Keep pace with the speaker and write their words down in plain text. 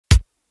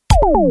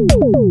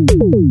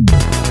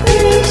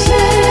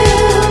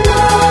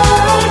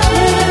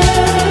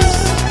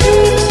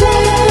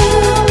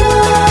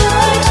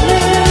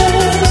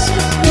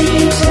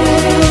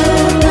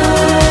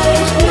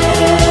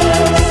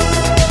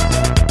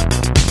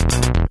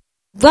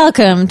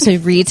Welcome to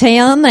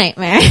Retail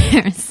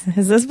Nightmares.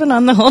 Has this been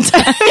on the whole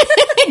time?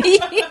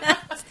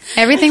 Yes.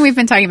 Everything we've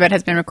been talking about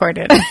has been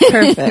recorded.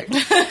 Perfect.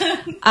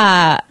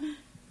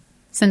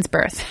 Since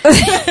birth.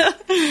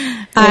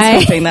 I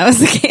was hoping that was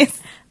the case.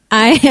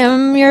 I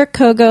am your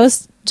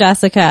co-ghost,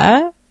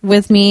 Jessica.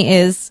 With me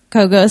is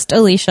co-ghost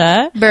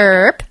Alicia.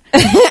 Burp.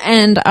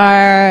 And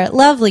our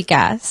lovely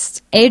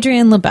guest,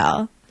 Adrienne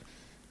LaBelle.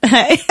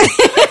 Hi.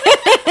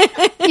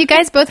 You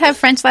guys both have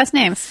French last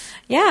names.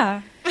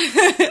 Yeah.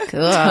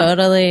 Cool.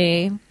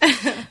 Totally.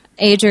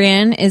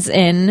 Adrienne is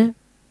in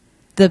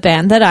the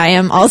band that I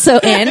am also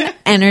in,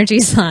 Energy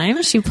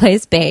Slime. She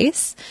plays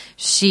bass.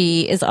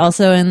 She is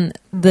also in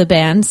the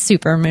band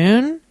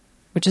Supermoon,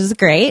 which is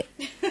great.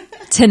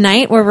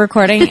 Tonight we're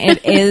recording.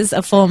 It is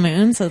a full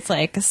moon, so it's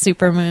like a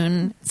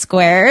supermoon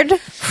squared.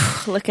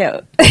 Look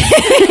out.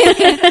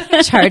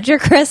 Charge your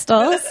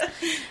crystals.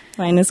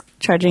 Mine is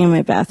charging in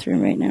my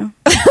bathroom right now.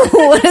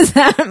 What does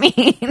that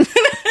mean?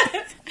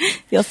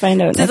 You'll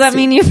find out. Does that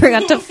mean you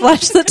forgot to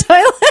flush the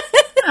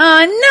toilet?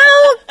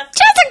 Oh, no.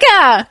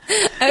 Jessica!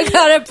 I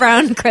got a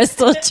brown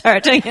crystal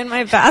charging in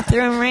my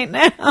bathroom right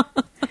now.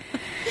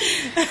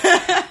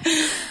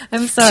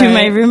 I'm sorry. To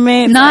my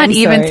roommate. Not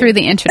even through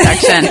the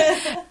introduction.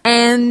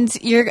 And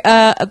you're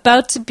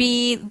about to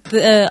be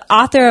the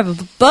author of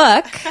a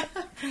book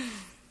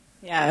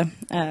Yeah.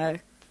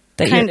 that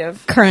Kind you're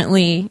of.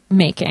 currently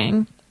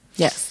making.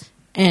 Yes.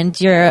 And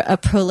you're a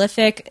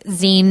prolific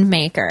zine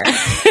maker.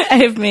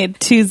 I have made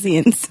 2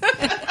 zines.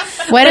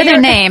 What are the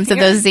names of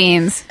those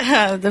zines?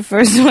 The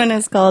first one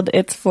is called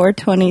It's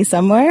 420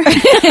 Somewhere.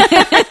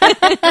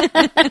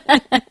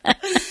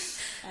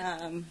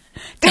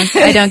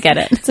 I don't get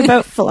it. It's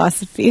about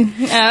philosophy.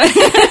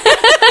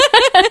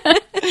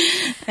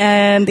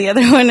 And the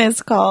other one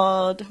is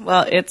called,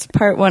 well, it's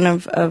part 1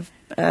 of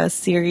a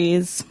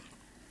series.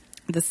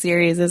 The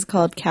series is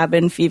called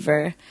Cabin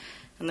Fever.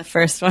 And the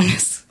first one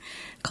is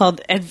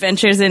called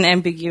Adventures in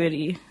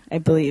Ambiguity, I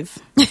believe.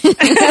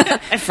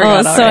 I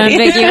forgot So already.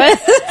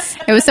 ambiguous.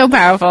 It was so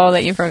powerful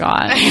that you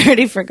forgot. I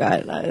already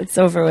forgot. It's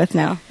over with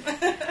now.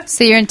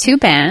 So you're in 2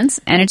 bands,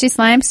 Energy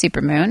Slime,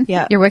 Supermoon.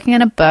 Yeah. You're working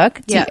on a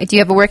book. Do you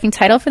have a working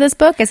title for this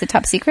book? Is it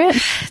top secret?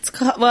 It's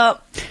called,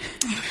 well,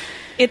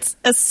 it's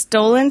a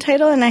stolen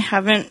title, and I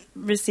haven't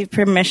received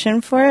permission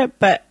for it,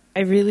 but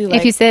I really like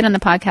If you say it on the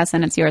podcast,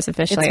 then it's yours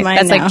officially. It's mine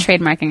That's now. like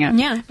trademarking it.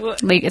 Yeah.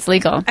 It's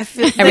legal. I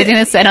feel- Everything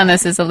that's said on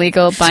this is a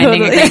legal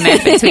binding Totally.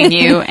 agreement between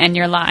you and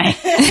your lie.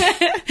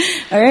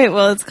 All right,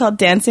 well, it's called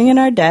Dancing in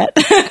Our Debt.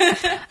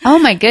 Oh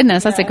my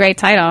goodness, that's a great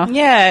title.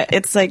 Yeah,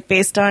 it's like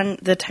based on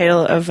the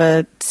title of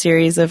a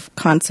series of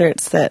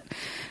concerts that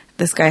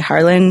this guy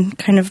Harlan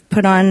kind of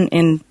put on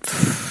in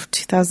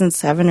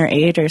 2007 or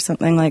 8 or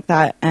something like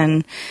that.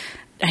 And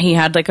he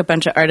had like a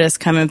bunch of artists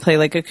come and play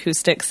like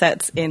acoustic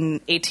sets in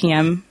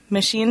ATM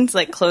machines,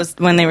 like closed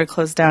when they were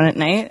closed down at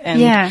night. And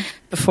Yeah.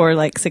 before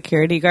like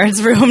security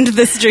guards roamed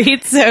the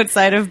streets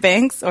outside of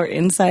banks or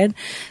inside.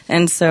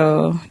 And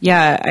so,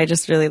 yeah, I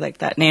just really like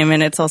that name.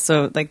 And it's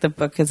also like the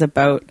book is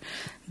about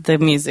the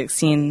music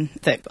scene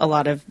that a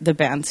lot of the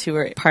bands who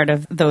were part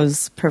of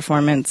those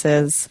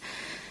performances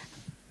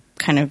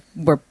kind of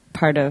were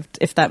part of,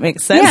 if that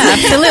makes sense. Yeah,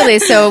 absolutely.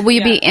 So will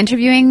you be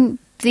interviewing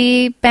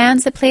the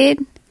bands that played?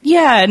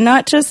 Yeah,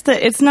 not just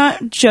that. It's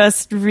not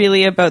just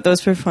really about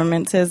those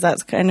performances.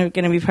 That's kind of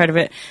going to be part of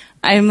it.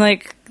 I'm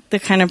like the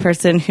kind of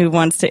person who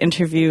wants to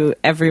interview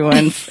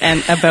everyone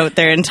and about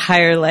their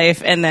entire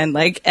life and then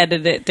like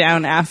edit it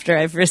down after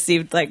I've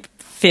received like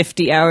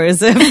 50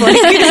 hours of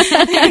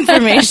like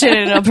information,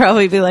 and it'll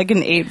probably be like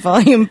an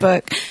 8-volume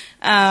book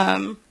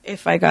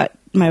if I got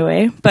my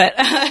way. But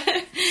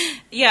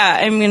yeah,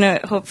 I'm going to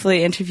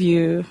hopefully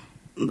interview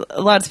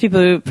lots of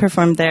people who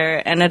performed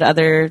there and at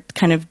other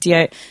kind of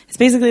it's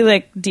basically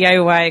like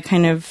DIY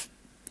kind of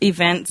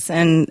events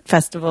and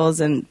festivals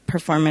and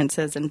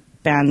performances and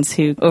bands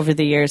who over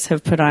the years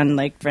have put on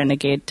like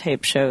renegade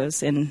type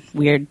shows in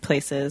weird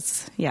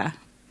places. Yeah.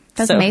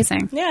 That's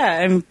amazing. Yeah,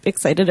 I'm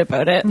excited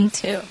about it. Me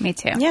too. Me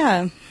too.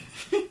 Yeah.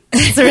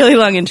 It's a really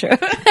long intro.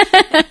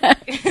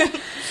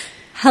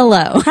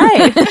 Hello.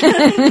 Hi.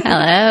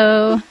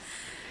 Hello.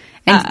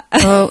 And,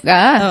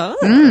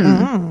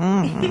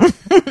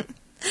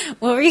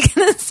 What were you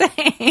going to say?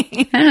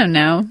 I don't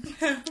know.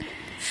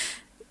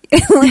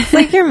 It looks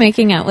like you're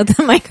making out with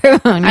the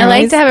microphone. I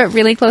like to have it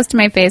really close to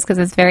my face because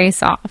it's very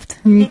soft.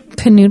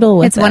 Canoodle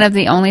with It's one of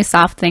the only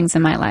soft things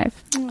in my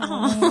life.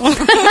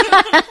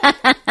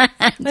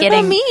 What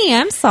about me?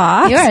 I'm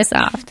soft. You're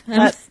soft.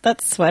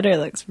 That sweater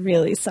looks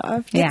really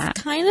soft. Yeah.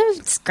 Kind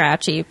of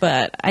scratchy,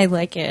 but I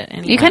like it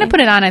anyway. You kind of put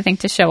it on, I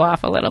think, to show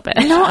off a little bit.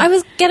 No, I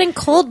was getting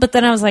cold, but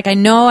then I was like, I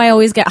know I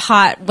always get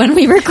hot when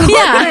we record.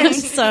 Yeah.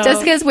 So.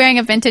 Jessica's wearing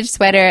a vintage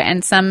sweater,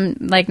 and some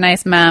like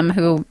nice mom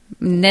who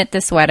knit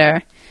the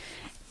sweater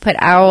put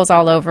owls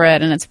all over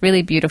it, and it's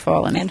really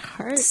beautiful and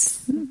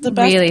hearts. The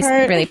best really,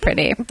 part, really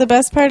pretty. The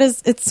best part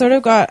is it's sort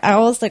of got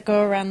owls that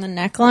go around the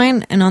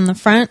neckline, and on the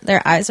front,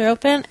 their eyes are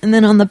open, and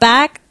then on the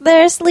back,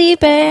 they're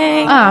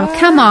sleeping. Oh,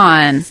 come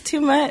on.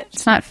 Too much.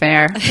 It's not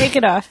fair. Take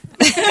it off.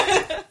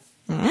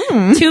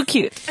 Too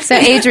cute. So,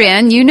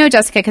 Adrian, you know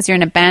Jessica because you're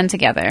in a band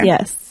together.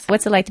 Yes.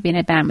 What's it like to be in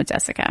a band with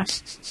Jessica?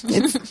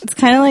 It's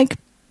kind of like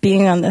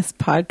being on this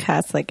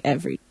podcast like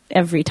every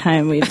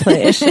time we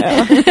play a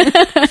show.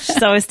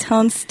 She's always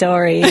telling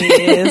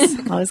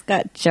stories, always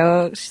got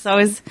jokes. She's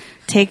always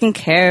taking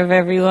care of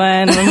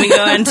everyone. When we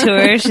go on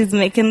tour, she's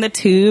making the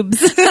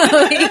tubes.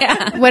 Oh,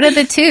 yeah. What are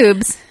the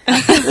tubes?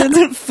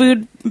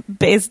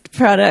 Food-based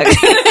product.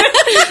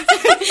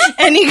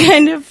 Any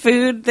kind of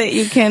food that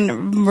you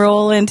can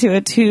roll into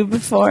a tube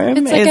form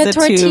It's like is a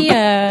tube.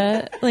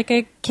 tortilla, like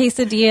a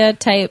quesadilla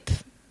type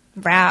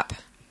wrap.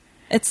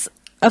 It's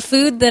a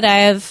food that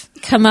I've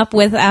come up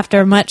with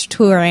after much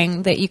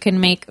touring that you can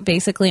make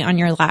basically on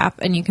your lap,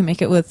 and you can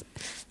make it with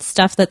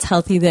stuff that's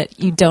healthy that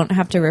you don't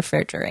have to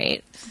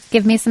refrigerate.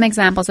 Give me some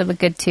examples of a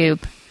good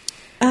tube.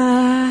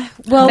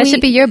 Well, That should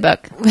be your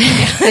book.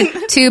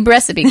 The tube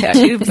recipe cook.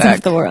 Tubes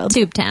of the world.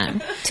 Tube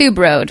Town. Tube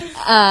road.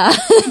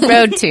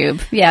 Road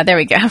tube. Yeah, there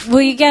we go.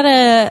 Well, you get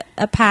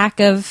a pack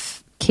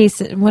of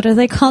what are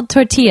they called?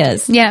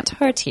 Tortillas. Yeah.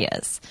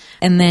 Tortillas.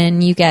 And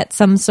then you get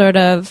some sort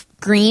of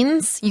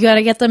greens. You got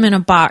to get them in a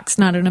box,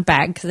 not in a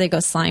bag, because they go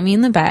slimy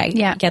in the bag.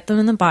 Yeah. Get them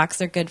in the box.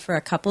 They're good for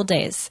a couple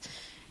days.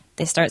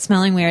 They start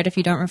smelling weird if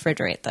you don't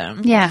refrigerate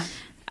them. Yeah.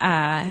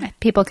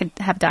 People could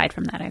have died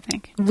from that, I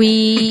think.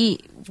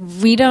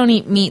 We don't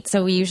eat meat,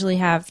 so we usually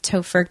have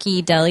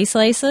tofurkey deli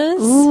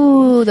slices.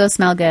 Ooh, those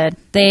smell good.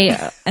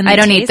 And I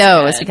don't eat taste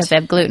those good. because they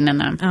have gluten in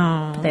them.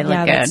 Oh, They look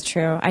yeah, good. that's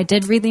true. I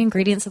did read the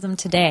ingredients of them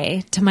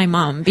today to my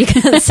mom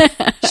because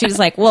she was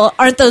like, well,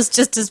 aren't those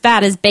just as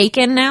bad as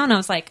bacon now? And I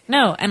was like,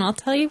 no, and I'll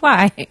tell you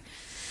why.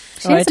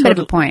 She has a bit of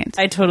a point.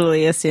 I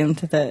totally assumed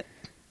that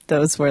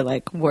those were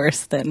like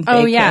worse than bacon.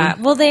 Oh, yeah.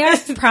 Well, they are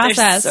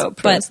processed, so but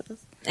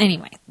processed.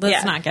 anyway, let's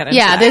Yeah. not get into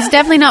Yeah, that. there's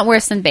definitely not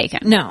worse than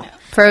bacon. No.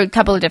 For a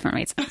couple of different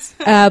reasons.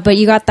 But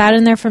you got that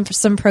in there for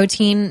some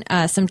protein,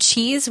 some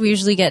cheese. We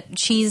usually get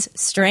cheese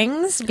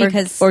strings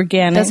because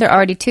Organic. Those are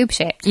already tube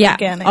shaped. yeah,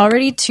 organic.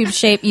 already tube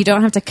shaped. You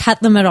don't have to cut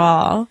them at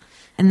all.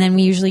 And then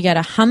we usually get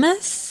a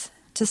hummus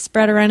to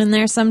spread around in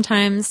there.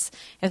 Sometimes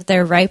if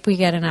they're ripe, we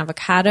get an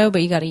avocado,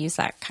 but you got to use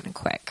that kind of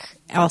quick.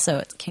 Also,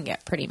 it can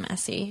get pretty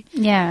messy.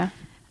 Yeah.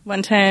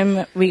 One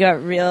time we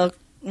got real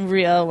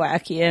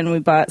wacky and we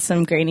bought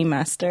some grainy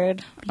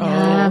mustard.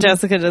 Yeah. Oh,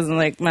 Jessica doesn't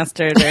like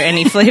mustard or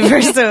any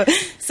flavor, so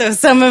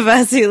some of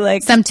us who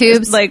like Some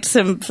tubes. liked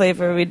some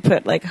flavor, we'd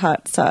put like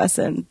hot sauce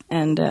and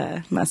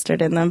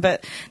mustard in them.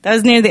 But that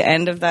was near the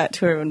end of that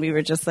tour when we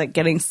were just like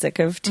getting sick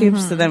of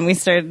tubes. So then we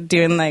started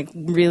doing like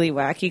really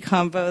wacky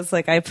combos.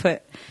 Like I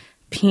put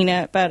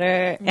peanut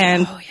butter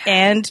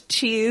and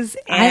cheese.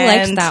 And, I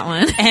liked that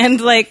one.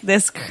 And like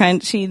this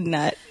crunchy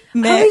nut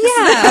mix.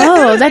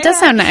 Oh, that does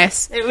sound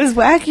nice. It was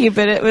wacky,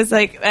 but it was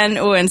like, and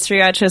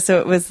sriracha,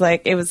 so it was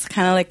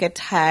kind of like a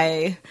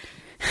Thai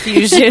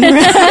fusion.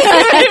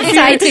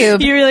 Thai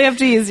tube. You really have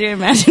to use your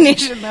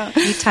imagination, though.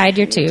 You tied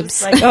your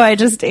tubes. Like, oh, I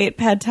just ate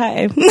pad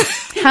Thai.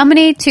 How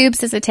many tubes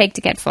does it take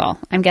to get full?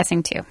 I'm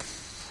guessing 2.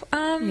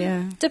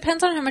 Yeah.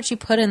 Depends on how much you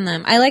put in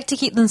them. I like to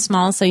keep them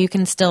small so you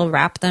can still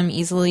wrap them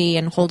easily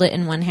and hold it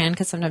in one hand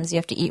because sometimes you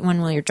have to eat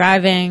one while you're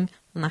driving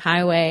on the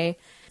highway.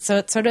 So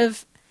it's sort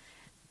of,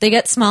 they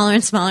get smaller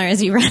and smaller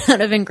as you run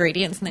out of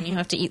ingredients, and then you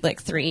have to eat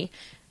like 3.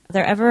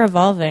 They're ever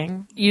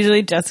evolving.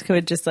 Usually Jessica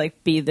would just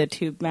like be the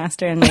tube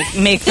master and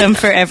make them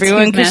for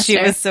everyone Tube because she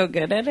master. was so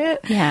good at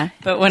it. Yeah.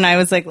 But when I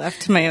was like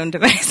left to my own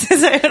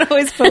devices, I would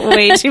always put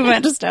way too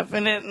much stuff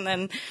in it, and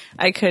then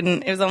I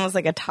couldn't. It was almost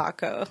like a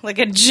taco, like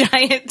a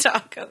giant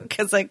taco,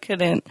 because I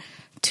couldn't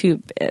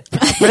tube it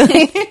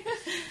properly.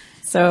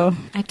 So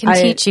I can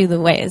teach you the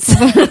ways.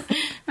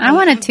 I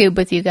want a tube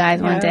with you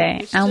guys one Yeah, day.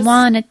 we should I just-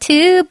 want a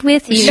tube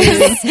with you.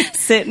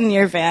 sit in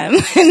your van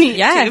and eat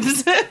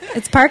tubes.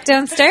 It's parked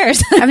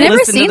downstairs. I've never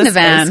Listen to seen the the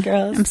van. Spice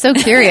Girls. I'm so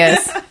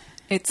curious.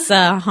 It's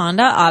a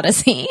Honda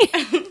Odyssey.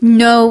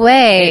 No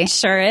way. It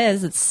sure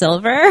is. It's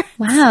silver.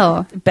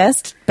 Wow.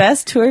 Best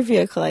tour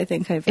vehicle I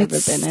think I've ever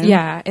been in.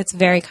 Yeah, it's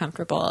very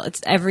comfortable.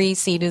 It's every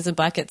seat is a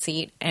bucket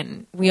seat,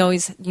 and we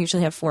always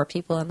usually have 4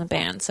 people in the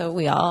band, so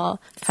we all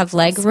have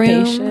leg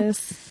room.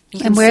 Spacious. You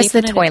can And where's sleep the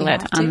in it if you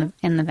toilet have to.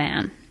 in the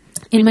van?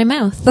 In my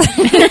mouth.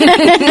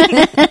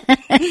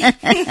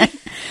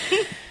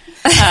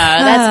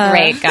 That's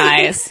great,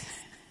 guys.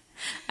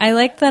 I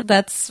like that.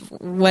 That's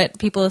what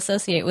people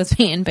associate with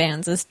me in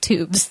bands is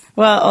tubes.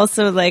 Well,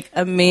 also like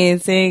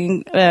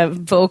amazing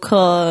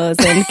vocals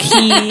and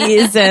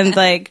keys and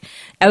like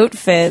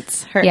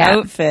outfits. Her Yeah.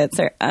 outfits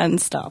are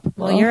unstoppable.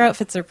 Well, your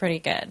outfits are pretty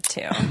good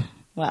too.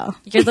 Well,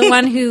 You're the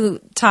one who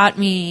taught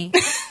me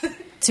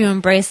to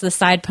embrace the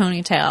side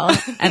ponytail,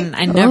 and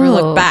I never Ooh.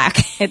 looked back.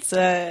 it's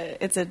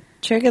a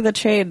trick of the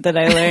trade that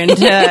I learned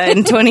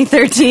in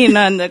 2013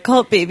 on the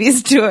Cult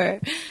Babies tour.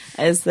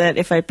 is that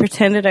if I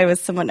pretended I was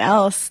someone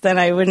else, then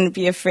I wouldn't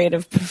be afraid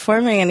of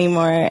performing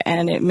anymore,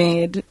 and it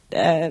made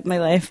my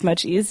life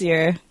much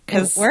easier.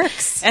 It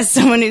works. As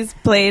someone who's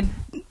played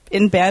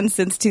in bands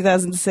since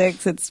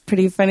 2006, it's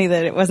pretty funny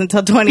that it wasn't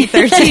until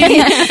 2013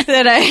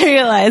 that I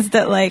realized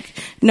that, like,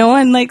 no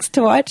one likes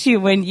to watch you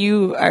when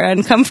you are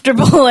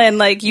uncomfortable and,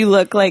 like, you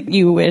look like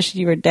you wish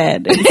you were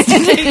dead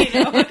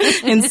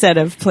instead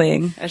of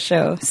playing a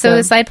show. So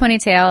the side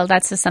ponytail,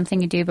 that's just something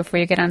you do before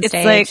you get on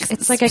stage.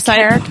 It's like a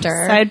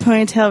character. Side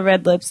ponytail,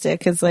 red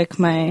lipstick is like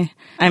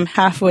I'm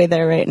halfway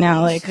there right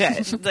now. Like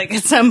at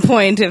some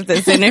point, if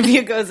this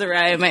interview goes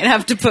awry, I might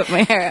have to put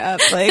my hair up,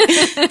 like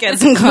get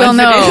some confidence. We'll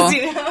know.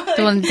 You know?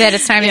 That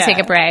it's time to take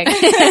a break.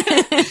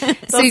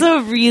 It's also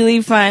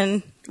really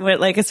fun,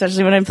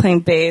 especially when I'm playing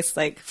bass,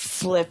 like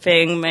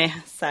flipping my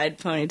side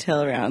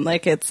ponytail around.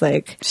 Like it's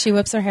like She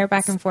whips her hair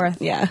back and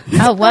forth. yeah.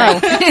 Oh, whoa.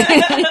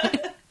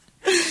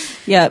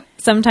 Yep.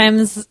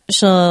 Sometimes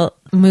she'll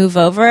move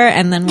over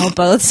and then we'll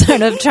both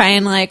sort of try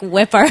and like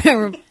whip our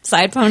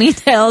side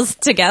ponytails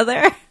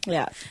together.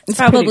 Yeah. It's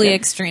probably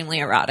extremely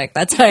erotic.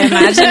 That's how I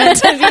imagine it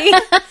to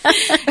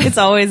be. It's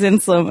always in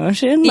slow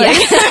motion.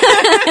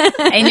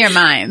 In your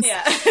minds.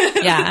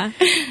 Yeah.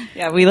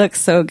 Yeah, we look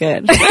so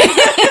good.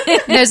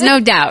 There's no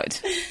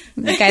doubt.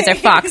 You guys are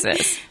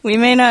foxes. We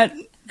may not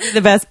be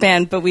the best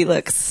band, but we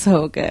look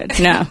so good.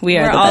 No,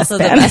 we're also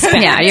the the best best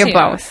band. band. Yeah, you're too.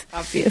 both.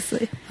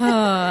 Obviously.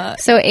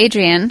 So,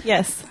 Adrian,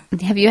 Yes.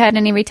 have you had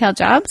any retail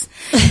jobs?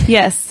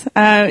 Yes.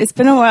 It's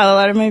been a while. A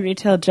lot of my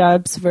retail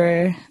jobs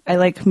were,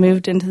 I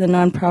moved into the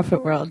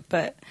nonprofit world,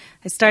 but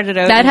I started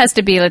out. That has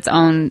to be its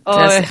own.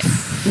 Oh,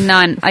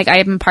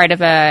 I'm part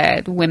of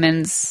a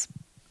women's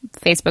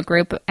Facebook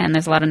group, and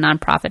there's a lot of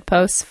nonprofit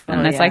posts,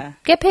 and it's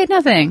like, get paid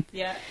nothing.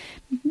 Yeah.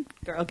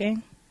 Girl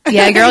gang.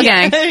 Yeah, girl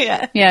gang.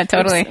 Yeah. Yeah,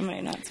 totally. Oops, am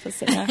I not supposed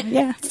to know?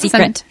 Yeah.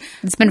 Secret.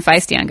 It's been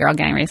feisty on Girl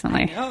Gang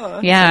recently.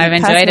 Oh, Yeah, I've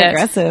enjoyed it.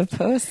 Aggressive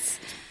posts.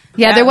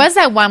 Yeah, there was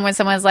that one when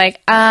someone was like,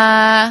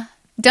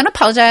 don't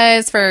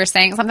apologize for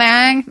saying something.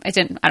 I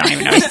don't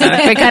even know.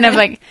 But kind of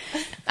like,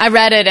 I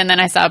read it and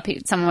then I saw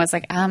someone was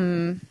like,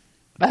 probably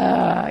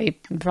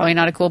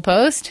not a cool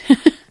post.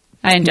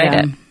 I enjoyed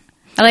it.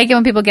 I like it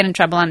when people get in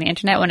trouble on the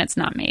internet when it's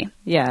not me.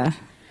 Yeah.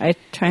 I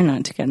try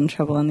not to get in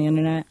trouble on the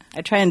internet.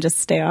 I try and just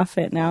stay off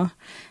it now,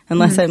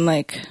 unless I'm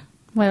like,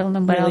 Well,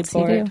 then what really else do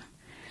you bored. do?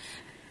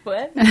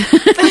 What?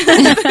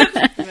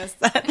 I missed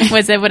that.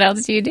 Was it what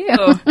else do you do?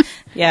 Oh,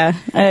 yeah,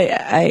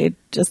 I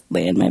just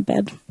lay in my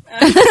bed,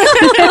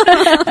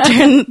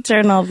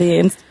 turn all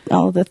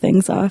the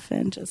things off,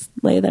 and just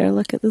lay there,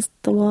 look at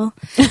the wall.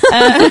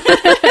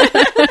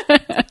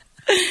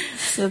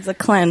 So it's a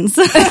cleanse.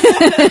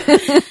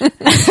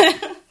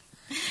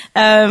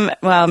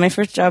 Well, my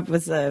first job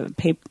was I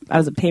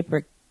was a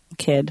paper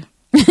kid.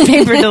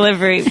 Paper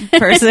delivery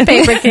person.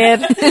 Paper kid.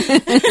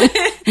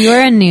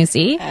 You're a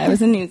newsie. I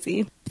was a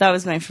newsie. That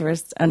was my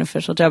first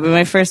unofficial job. And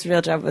my first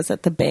real job was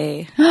at the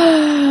Bay.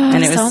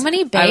 And So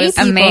many Bay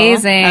people.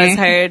 Amazing. I was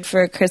hired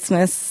for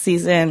Christmas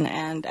season.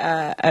 And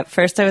at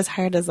first I was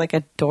hired as like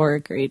a door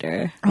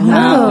greeter. And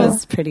that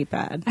was pretty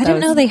bad. I didn't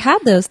know they had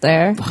those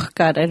there. Oh,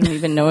 God, I don't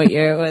even know what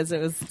year it was.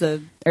 It was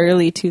the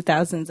early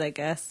 2000s, I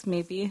guess,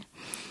 maybe.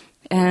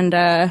 And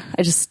I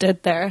just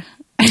stood there.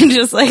 And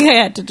just I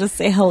had to just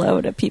say hello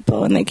to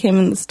people when they came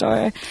in the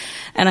store.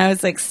 And I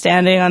was like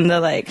standing on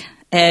the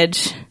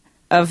edge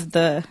of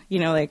the,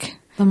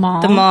 The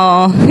mall. the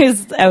mall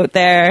is out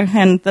there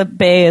and the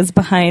Bay is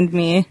behind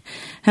me.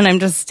 And I'm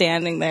just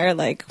standing there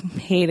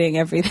hating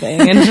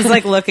everything and just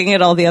looking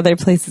at all the other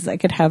places I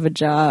could have a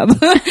job.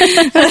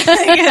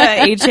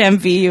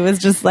 HMV was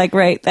just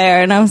right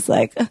there. And I was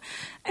like,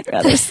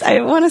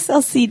 I want to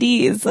sell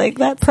CDs.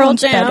 That Pearl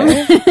sounds Jam.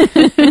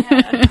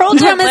 better. Pearl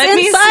Jam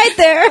is inside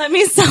there. Let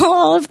me sell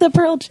all of the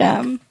Pearl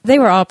Jam. They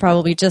were all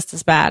probably just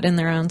as bad in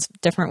their own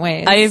different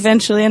ways. I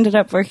eventually ended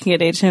up working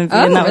at HMV,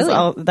 and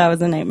that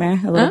was a nightmare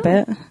a little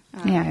bit.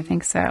 Yeah, I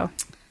think so.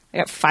 I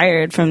got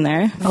fired from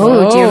there.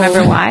 Oh, do you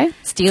remember why?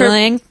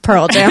 Stealing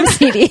Pearl Jam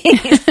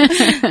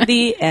CDs.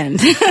 The end.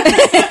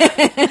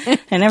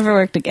 I never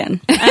worked again.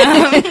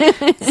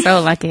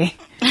 So lucky.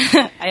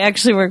 I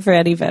actually work for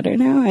Eddie Vedder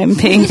now. I'm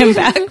paying him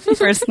back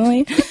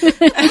personally.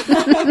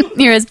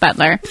 You're his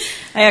butler.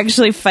 I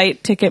actually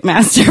fight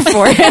Ticketmaster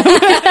for him.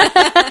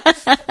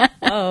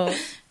 Oh,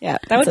 Yeah,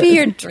 that would be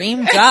your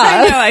dream I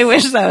job. know. I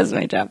wish that was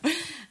my job.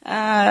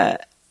 I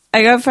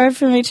got fired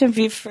from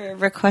HMV for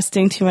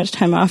requesting too much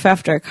time off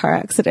after a car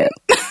accident.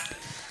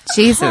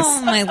 Jesus.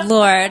 Oh my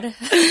Lord.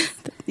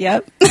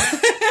 Yep.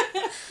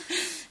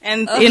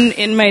 And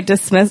in my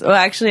dismissal, well,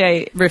 actually,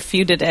 I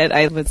refuted it.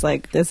 I was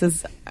like, "This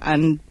is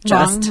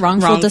unjust,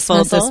 Wrongful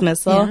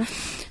dismissal. Yeah.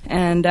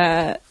 And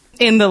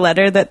in the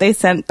letter that they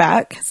sent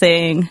back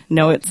saying,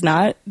 "No, it's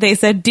not," they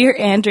said, "Dear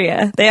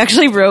Andrea." They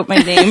actually wrote my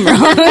name wrong.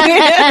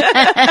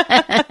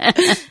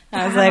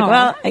 I was like,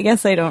 "Well, I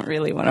guess I don't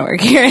really want to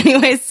work here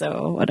anyway,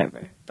 so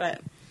whatever."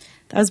 But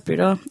that was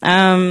brutal.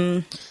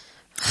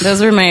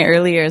 Those were my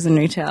early years in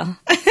retail.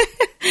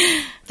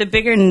 The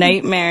bigger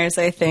nightmares,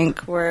 I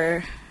think,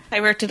 were I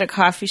worked at a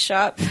coffee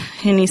shop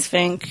in East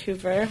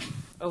Vancouver,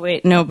 Oh,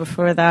 wait, no,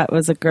 before that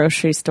was a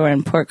grocery store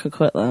in Port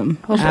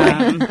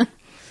Coquitlam.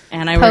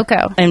 And I Poco.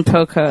 worked in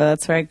Poco.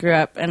 That's where I grew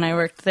up, and I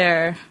worked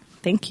there.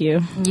 Thank you.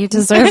 You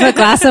deserve a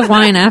glass of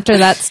wine after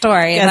that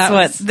story. Guess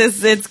what?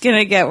 It's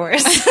gonna get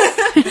worse.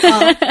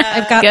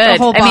 I've got Good. the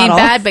whole bottle. I mean,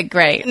 bad but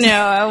great.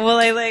 No, well,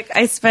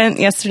 I spent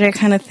yesterday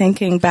kind of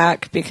thinking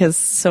back because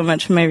so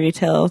much of my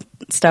retail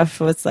stuff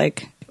was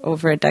like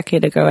over a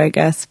decade ago, I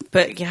guess.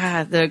 But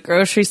yeah, the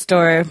grocery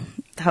store,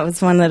 that was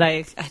one that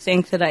I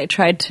think that I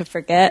tried to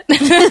forget.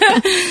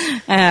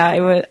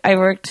 I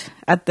worked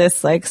at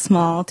this like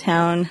small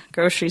town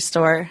grocery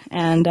store,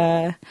 and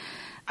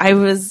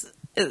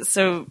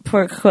so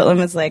Port Coquitlam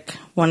is like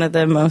one of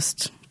the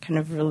most kind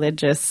of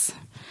religious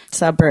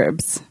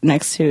suburbs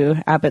next to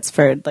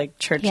Abbotsford, like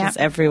churches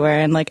everywhere,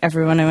 and like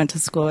everyone I went to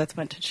school with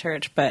went to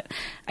church, but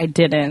I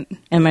didn't,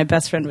 and my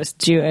best friend was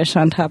Jewish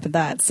on top of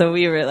that, so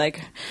we were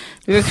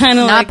kind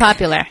of Not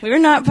popular. We were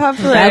not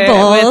popular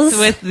Rebels.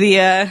 with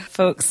the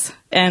folks,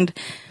 and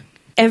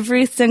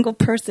every single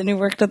person who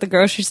worked at the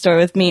grocery store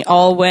with me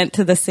all went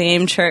to the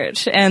same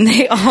church, and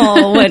they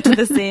all went to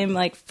the same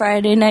like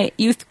Friday night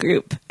youth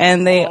group,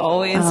 and they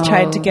always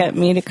tried to get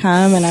me to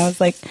come, and I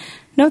was like,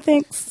 no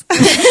thanks.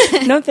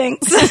 No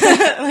thanks.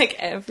 Like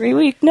every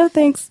week, no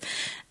thanks.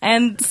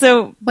 And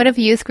so What if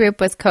youth group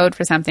was code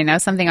for something? That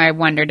was something I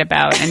wondered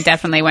about, and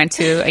definitely went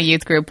to a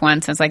youth group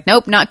once. I was like,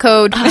 nope, not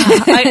code.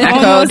 I Not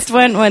almost code.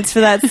 went once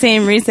for that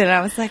same reason.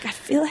 I was like, I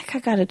feel like I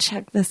gotta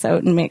check this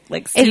out and make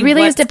like see It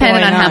really is what's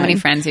dependent on going how many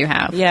friends you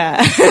have.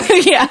 Yeah.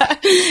 Yeah.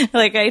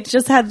 Like I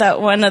just had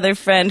that one other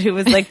friend who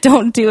was like,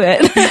 don't do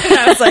it. And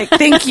I was like,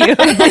 thank you.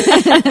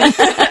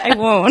 I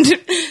won't.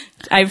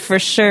 I for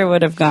sure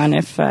would have gone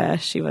if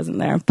she wasn't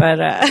there.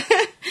 But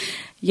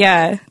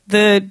yeah,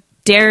 the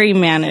dairy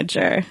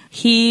manager,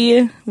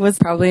 he was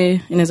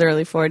probably in his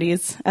early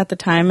 40s at the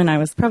time, and I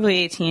was probably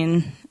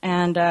 18.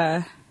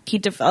 And he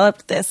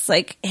developed this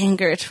like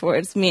anger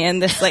towards me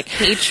and this like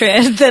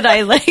hatred that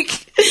I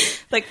like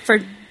for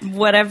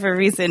whatever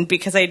reason,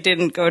 because I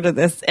didn't go to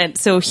this. And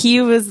so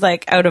he was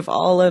like, out of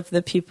all of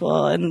the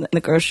people in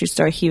the grocery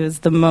store, he was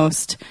the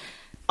most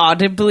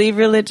audibly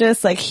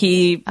religious. Like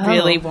he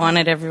really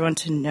wanted everyone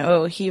to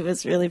know he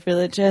was really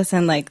religious,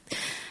 and like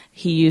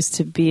he used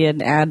to be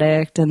an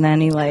addict, and then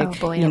he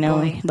like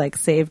like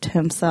saved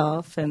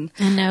himself, and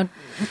now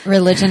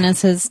religion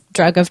is his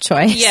drug of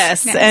choice.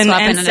 yes, Yeah, and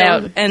swapping it so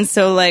out. and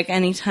so like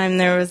anytime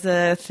there was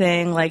a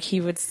thing, like he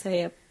would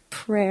say a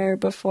prayer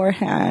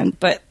beforehand,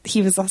 but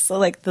he was also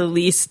like the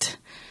least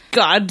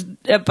God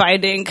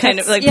abiding kind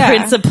of like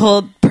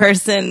principled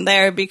person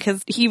there,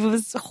 because he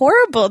was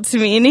horrible to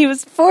me, and he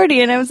was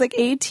 40 and I was like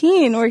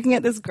 18 working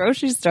at this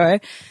grocery store.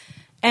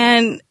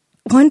 And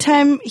one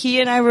time he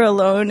and I were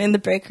alone in the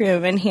break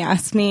room, and he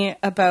asked me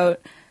about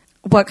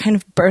what kind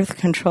of birth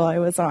control I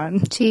was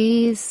on.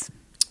 Jeez.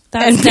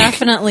 That's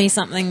definitely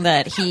something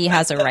that he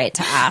has a right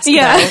to ask.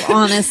 Yeah. though,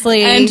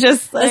 honestly. And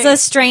just, like- as a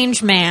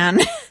strange man.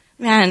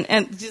 Man,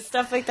 and just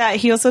stuff like that.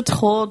 He also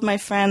told my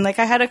friend, like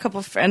I had a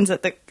couple friends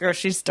at the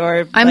grocery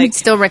store. I'm like,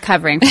 still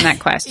recovering from that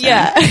question.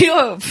 yeah.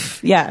 Oh,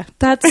 yeah.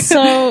 That's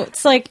so,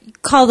 it's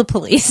like, call the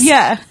police.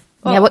 Yeah.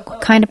 Yeah,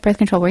 what kind of birth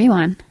control were you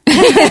on?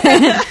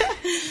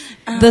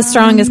 The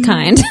strongest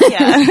kind.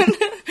 Yeah.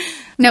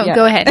 No, Yeah.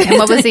 go ahead. And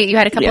what was it? You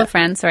had a couple of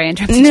friends. Sorry, I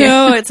interrupted you.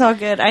 No, it's all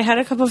good. I had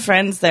a couple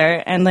friends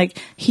there, and like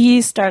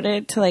he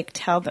started to like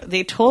tell them.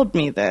 They told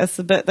me this,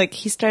 but like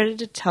he started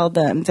to tell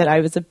them that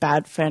I was a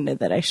bad friend and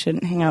that I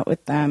shouldn't hang out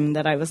with them.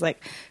 That I was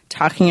like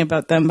talking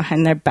about them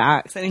behind their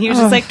backs, and he was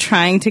just like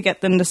trying to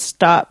get them to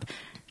stop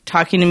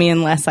talking to me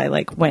unless I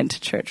like went to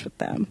church with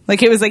them.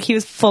 Like it was like he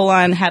was full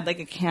on had like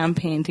a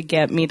campaign to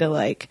get me to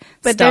like.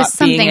 But stop there's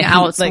something being a-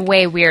 else like,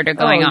 way weirder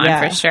going oh, on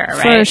yeah, for sure,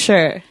 right? For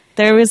sure.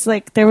 There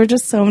were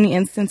just so many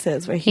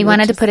instances where He would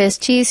wanted to just- put his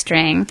cheese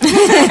string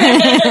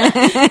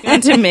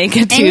want to make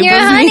a tube in your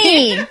of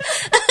me. honey.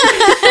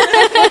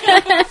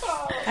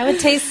 That would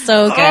taste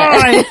so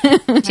good.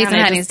 Cheese and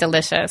honey is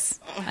delicious.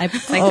 Like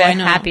Like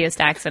the happiest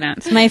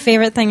accident. My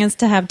favorite thing is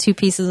to have two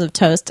pieces of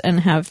toast and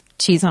have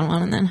cheese on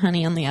one and then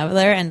honey on the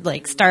other, and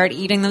like start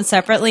eating them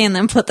separately and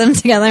then put them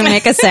together and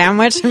make a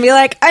sandwich and be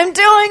like, I'm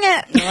doing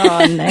it.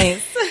 Oh,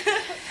 nice.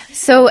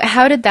 So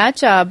how did that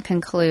job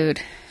conclude?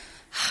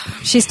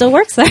 She still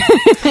works there.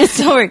 I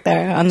still work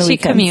there on the She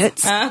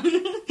weekends.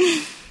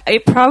 commutes.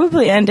 It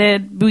probably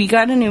ended. We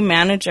got a new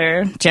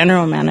manager,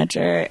 general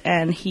manager,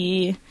 and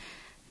he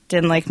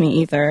didn't like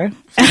me either.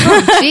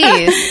 Oh,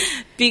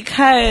 jeez.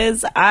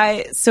 Because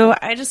I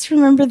just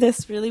remember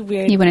this really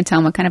weird. You wouldn't tell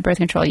him what kind of birth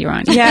control you were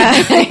on. Yeah,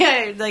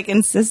 I like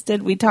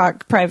insisted we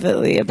talk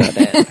privately about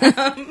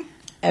it.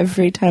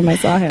 Every time I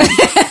saw him.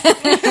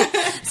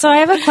 So I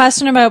have a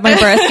question about my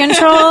birth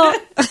control.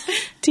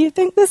 Do you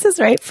think this is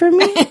right for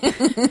me?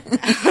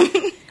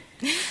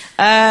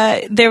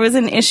 There was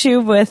an issue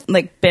with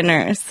like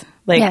binners,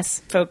 like Yes.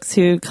 folks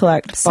who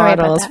collect Sorry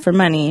about bottles that. for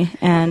money,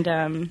 and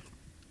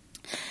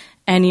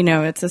you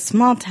know it's a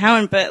small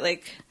town, but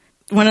like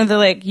one of the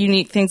like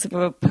unique things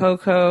about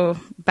Poco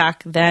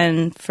back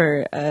then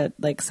for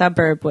like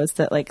suburb was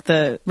that like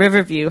the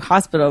Riverview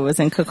Hospital was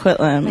in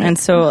Coquitlam, and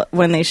so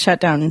when they shut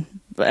down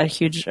a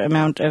huge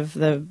amount of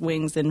the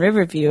wings in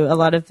Riverview, a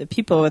lot of the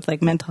people with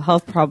like mental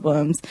health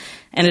problems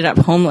ended up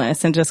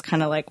homeless and just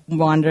kind of like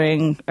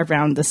wandering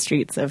around the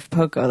streets of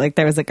Poco. Like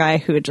there was a guy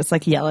who would just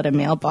like yell at a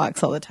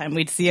mailbox all the time.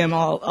 We'd see him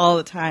all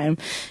the time.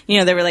 You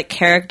know, there were like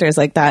characters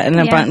like that, and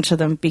a bunch of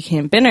them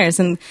became binners.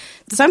 And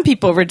some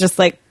people were just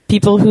like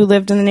people who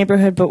lived in the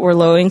neighborhood but were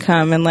low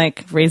income and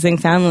like raising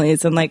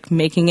families and like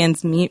making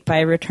ends meet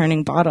by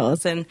returning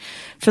bottles. And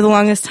for the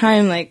longest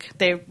time, like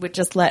they would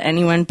just let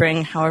anyone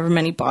bring however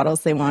many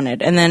bottles they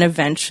wanted. And then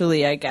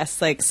eventually, I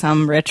guess like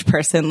some rich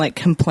person like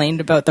complained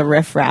about the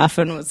riffraff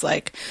and was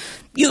like,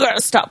 you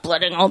gotta stop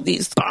letting all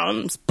these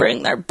bums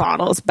bring their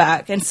bottles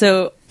back. And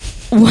so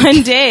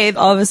one day,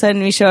 all of a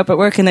sudden we show up at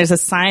work and there's a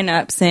sign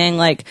up saying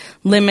like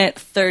limit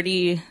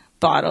 30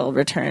 bottle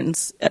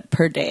returns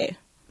per day.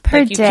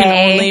 Per day. You day.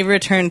 can only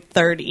return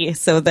 30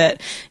 so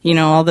that, you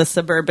know, all the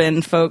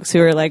suburban folks who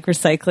are like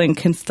recycling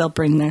can still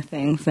bring their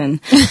things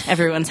and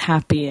everyone's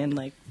happy, and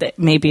like that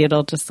maybe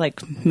it'll just like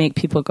make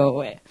people go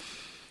away.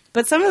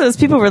 But some of those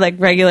people were like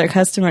regular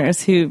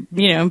customers who,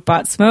 you know,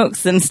 bought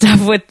smokes and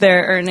stuff with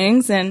their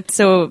earnings. And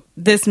so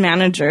this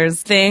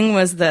manager's thing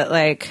was that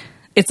like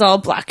it's all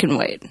black and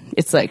white.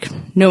 It's like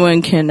no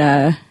one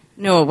can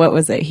no, what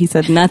was it? He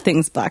said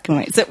nothing's black and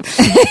white. So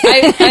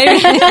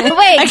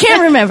I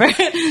can't remember.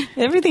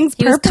 Everything's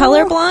He was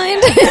purple.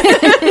 colorblind.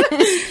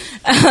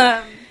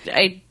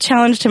 I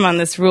challenged him on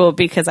this rule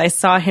because I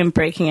saw him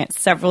breaking it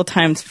several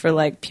times for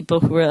like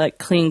people who were like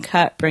clean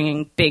cut,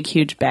 bringing big,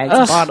 huge bags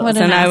of bottles. what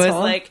an And I was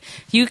asshole. like,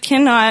 you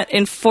cannot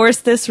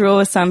enforce this rule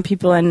with some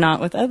people and not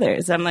with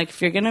others. I'm like,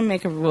 if you're going to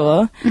make a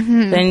rule,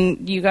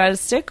 then you got to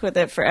stick with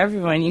it for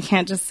everyone. You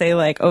can't just say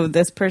like, oh,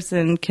 this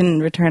person can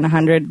return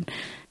 100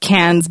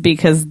 cans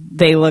because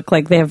they look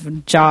like they have a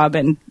job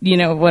and, you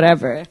know,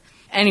 whatever.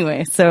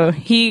 Anyway, so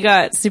he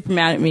got super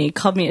mad at me,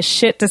 called me a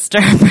shit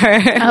disturber.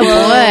 Oh,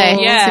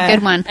 boy. That's a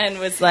good one. And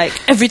was like,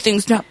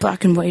 everything's not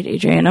black and white,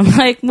 Adrian. I'm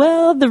like,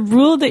 well, the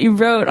rule that you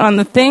wrote on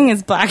the thing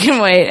is black and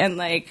white, and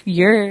like,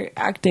 you're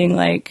acting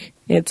like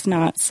it's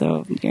not,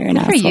 so you're an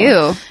asshole. For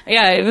you.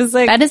 Yeah, it was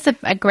like... That is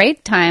a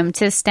great time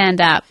to stand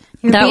up.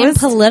 You're That being was-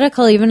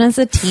 political even as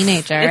a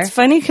teenager. It's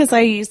funny because I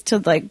used to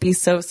like be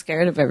so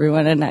scared of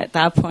everyone, and at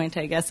that point,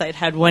 I guess I'd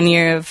had 1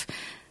 year of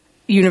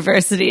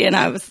university, and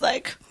I was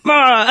like,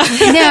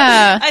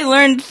 Yeah. I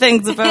learned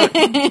things about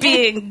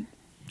being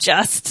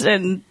just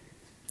and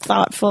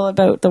thoughtful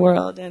about the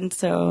world, and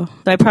so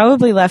I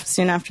probably left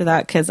soon after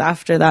that, because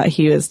after that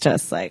he was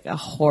just like a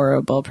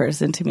horrible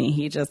person to me.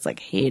 He just like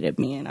hated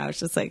me, and I was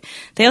just like,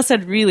 they also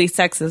had really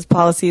sexist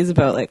policies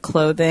about like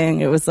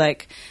clothing. It was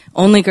like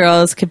only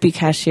girls could be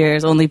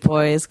cashiers, only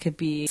boys could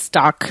be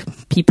stock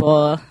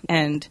people,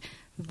 and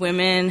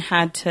women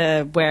had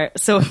to wear,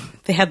 so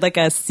they had like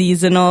a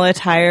seasonal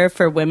attire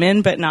for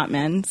women but not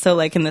men. So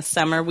like in the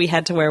summer we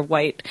had to wear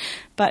white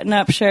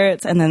button-up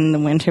shirts, and then in the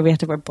winter we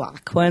had to wear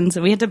black ones,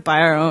 and we had to buy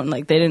our own.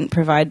 Like they didn't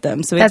provide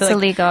them, so we That's had to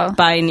like, illegal.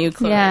 buy new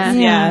clothes.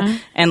 Yeah.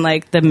 And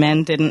like the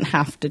men didn't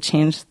have to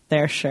change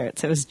their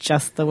shirts, it was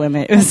just the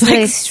women. It was That's like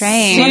really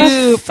strange. What a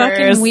super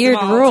fucking weird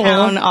small rule.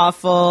 town,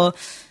 awful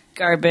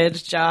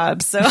garbage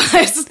job. So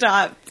I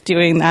stopped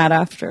doing that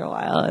after a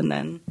while, and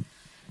then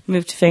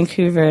moved to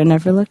Vancouver and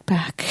never looked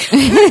back.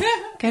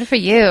 Good for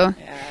you.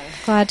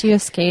 Glad you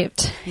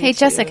escaped. Hey,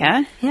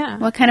 Jessica. Yeah.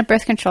 What kind of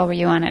birth control were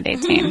you on at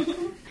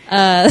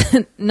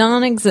 18?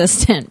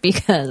 Non-existent,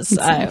 because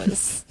I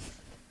was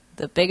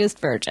the biggest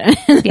virgin.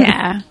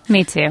 Yeah,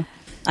 me too.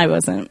 I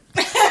wasn't.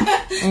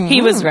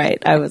 He was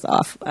right. I was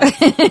off.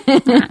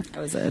 I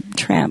was a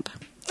tramp.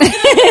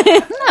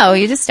 No,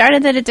 you just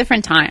started at a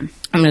different time.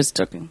 I'm just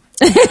joking.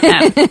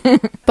 Yeah.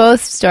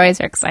 Both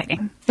stories are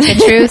exciting. The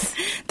truth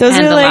Those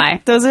and are the like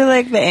lie. those are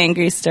like the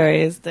angry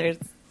stories. There's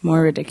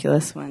more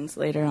ridiculous ones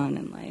later on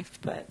in life,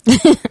 but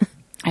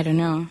I don't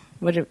know.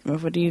 What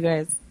do you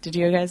guys? Did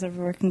you guys ever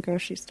work in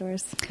grocery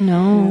stores?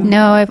 No.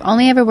 No, I've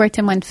only ever worked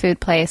in one food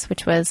place,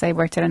 which was I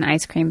worked at an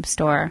ice cream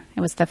store.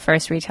 It was the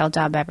first retail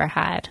job I ever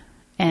had.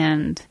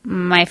 And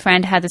my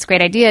friend had this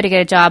great idea to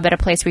get a job at a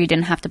place where you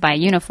didn't have to buy a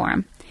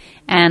uniform.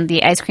 And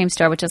the ice cream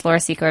store, which is Laura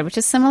Secord, which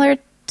is similar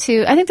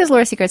to, I think there's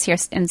Laura Secords here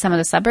in some of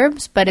the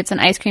suburbs, but it's an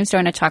ice cream store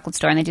and a chocolate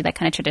store, and they do that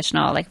kind of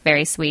traditional, like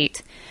very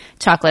sweet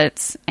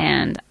chocolates,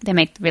 and they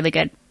make really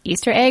good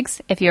Easter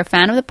eggs. If you're a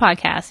fan of the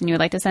podcast and you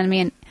would like to send me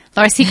an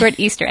Laura Secord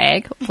Easter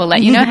egg, we'll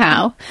let you know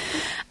how.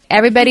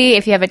 Everybody,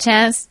 if you have a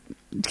chance,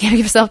 give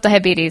yourself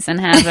diabetes and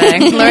have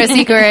a Laura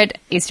Secord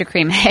Easter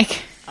cream egg.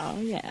 Oh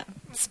yeah.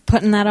 Just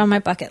putting that on my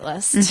bucket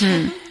list.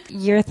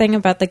 Your thing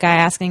about the guy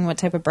asking what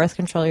type of birth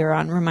control you're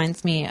on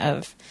reminds me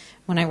of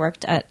when I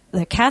worked at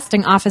the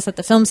casting office at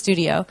the film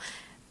studio.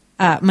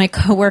 My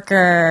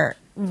coworker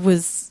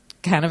was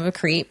kind of a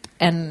creep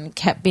and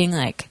kept being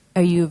like,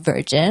 "Are you a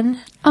virgin?"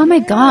 Oh my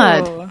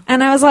God.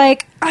 And I was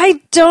like,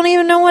 I don't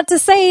even know what to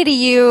say to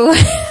you.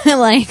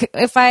 Like,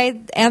 if I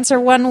answer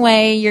one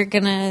way, you're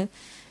going to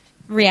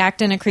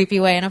react in a creepy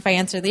way, and if I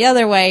answer the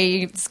other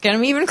way, it's going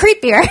to be even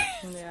creepier.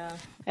 Yeah.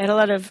 I had a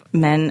lot of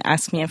men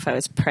ask me if I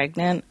was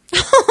pregnant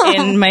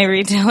in my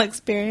retail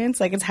experience.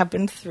 Like, it's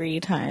happened 3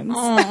 times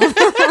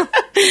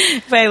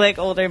by like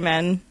older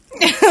men.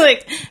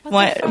 Like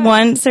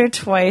once or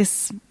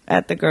twice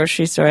at the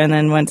grocery store, and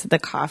then once at the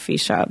coffee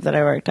shop that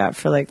I worked at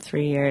for like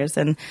 3 years.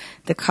 And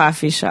the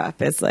coffee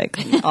shop is like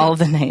all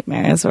the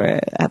nightmares were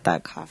at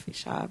that coffee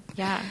shop.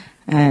 Yeah.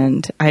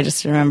 And I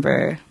just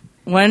remember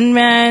one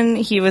man,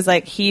 he was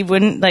like, he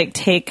wouldn't like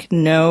take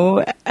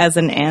no as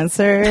an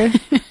answer.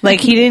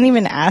 Like, he didn't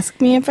even ask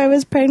me if I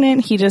was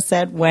pregnant. He just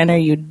said, "When are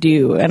you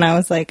due?" And I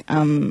was like,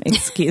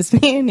 excuse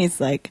me. And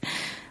he's like,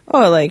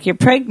 "Oh, like, you're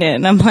pregnant."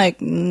 And I'm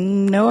like,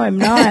 "No, I'm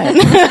not."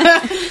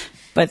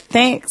 But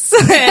thanks.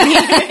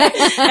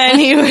 And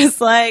he was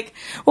like,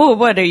 "Oh,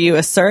 what, are you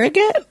a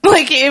surrogate?"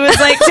 Like, it was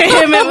like, to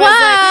him, it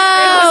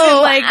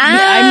wasn't like,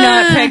 I'm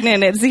not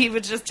pregnant. He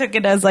just took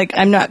it as like,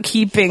 I'm not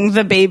keeping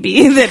the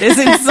baby that is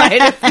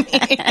inside of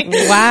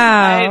me.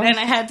 Wow. And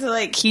I had to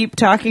like keep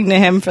talking to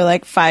him for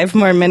like 5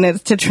 more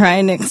minutes to try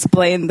and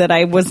explain that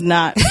I was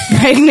not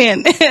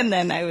pregnant. And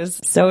then I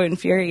was so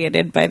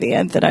infuriated by the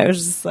end that I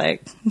was just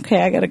like,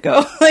 okay, I gotta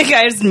go. Like,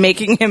 I was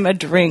making him a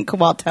drink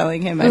while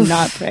telling him I'm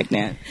not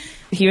pregnant.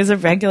 He was a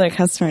regular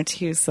customer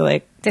too, so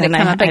like, did it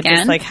come up again? I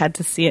just like had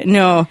to see it.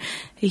 No,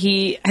 I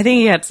think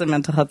he had some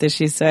mental health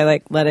issues, so I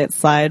like let it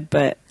slide.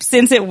 But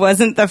since it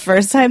wasn't the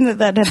first time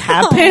that had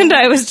happened,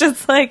 I was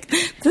just like,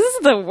 this is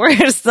the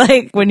worst.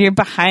 Like, when you're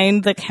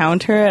behind the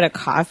counter at a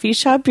coffee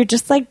shop, you're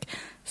just like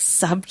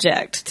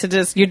subject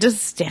to you're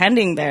just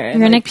standing there, and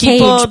you're in a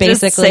people cage,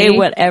 basically. just say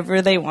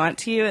whatever they want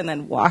to you and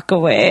then walk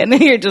away, and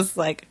you're just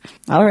like,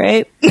 all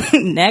right,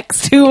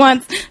 next, who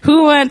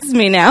wants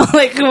me now?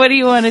 Like, what do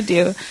you want to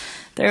do?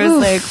 There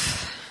was like,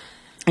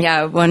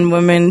 yeah, one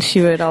woman, she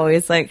would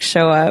always like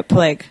show up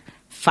like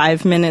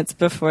 5 minutes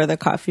before the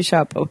coffee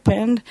shop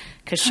opened,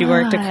 because she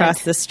worked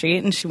across the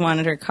street and she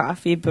wanted her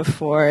coffee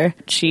before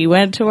she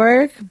went to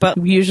work. But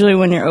usually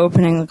when you're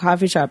opening the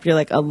coffee shop, you're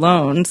like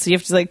alone, so you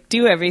have to like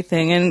do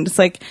everything, and it's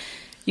like,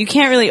 you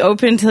can't really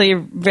open till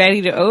you're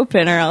ready to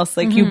open, or else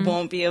like you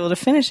won't be able to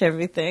finish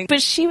everything.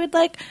 But she would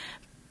like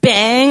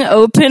bang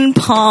open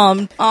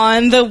palm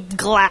on the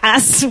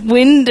glass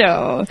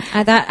window.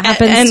 That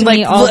happens to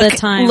me all the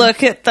time.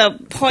 Look at the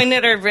point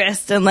at her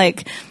wrist and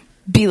like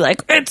be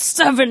like, "It's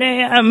 7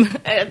 a.m."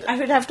 I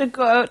would have to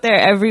go out there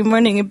every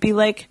morning and be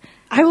like,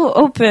 "I will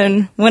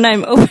open when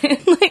I'm open."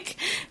 Like,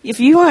 if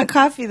you want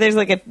coffee, there's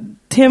like a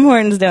Tim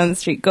Hortons down the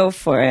street. Go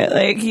for it.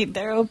 Like,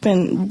 they're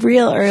open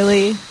real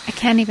early. I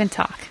can't even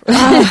talk.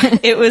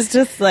 It was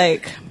just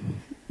like,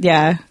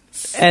 yeah.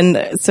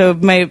 And so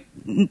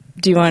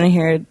do you want to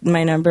hear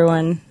my number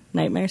one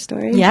nightmare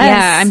story?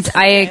 Yes.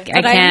 Yeah, I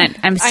can't.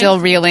 I'm still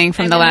reeling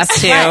from the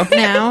last 2.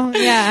 Now,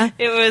 yeah.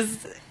 It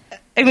was,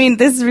 I mean,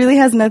 this really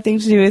has nothing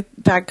to do with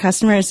bad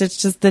customers.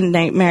 It's just the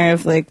nightmare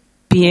of like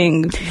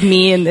being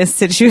me in this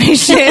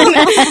situation.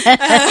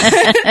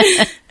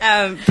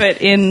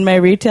 But in my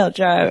retail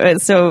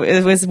job, so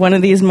it was one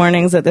of these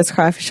mornings at this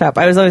coffee shop.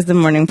 I was always the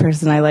morning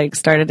person. I like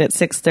started at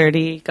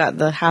 6:30, got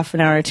the half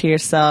an hour to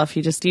yourself.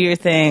 You just do your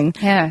thing.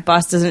 Yeah.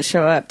 Boss doesn't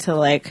show up till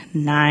like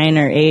 9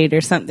 or 8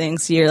 or something.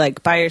 So you're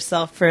like by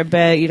yourself for a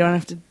bit. You don't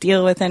have to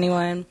deal with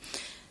anyone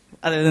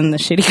other than the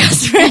shitty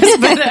customers,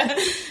 but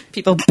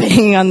people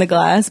banging on the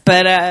glass.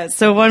 But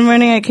so one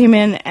morning I came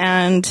in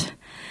and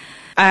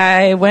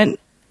I went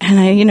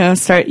and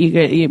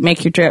you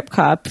make your drip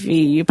coffee,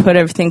 you put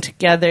everything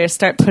together,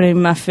 start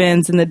putting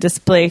muffins in the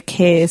display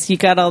case, you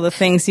got all the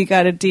things you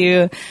got to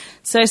do.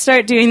 So I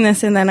start doing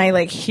this, and then I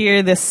like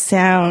hear this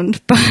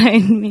sound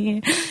behind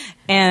me,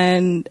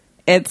 and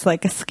it's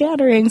like a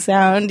scattering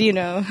sound,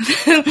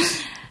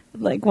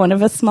 like one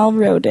of a small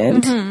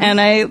rodent. Mm-hmm. And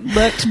I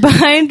looked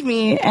behind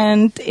me,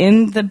 and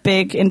in the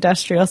big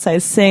industrial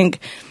size sink,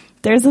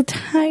 there's a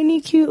tiny,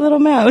 cute little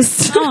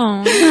mouse.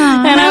 Oh.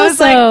 And I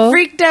was like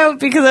freaked out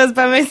because I was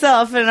by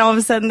myself, and all of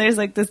a sudden there's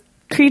like this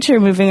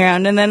creature moving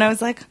around, and then I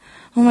was like,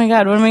 oh my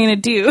God, what am I going to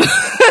do?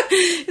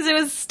 Because it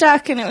was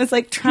stuck, and it was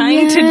like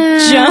trying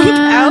to jump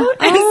out.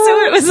 And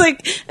so it was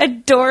like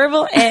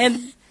adorable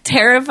and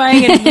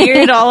terrifying and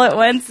weird all at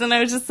once. And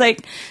I was just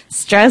like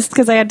stressed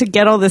because I had to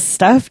get all this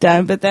stuff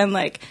done. But then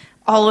like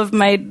all of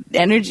my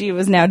energy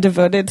was now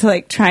devoted to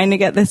like trying to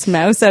get this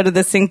mouse out of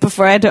the sink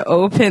before I had to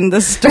open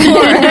the store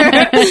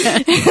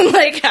and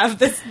like have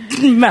this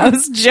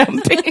mouse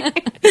jumping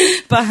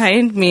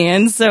behind me.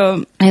 And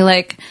so I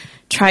like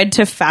tried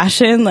to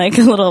fashion like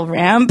a little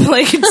ramp,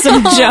 like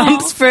some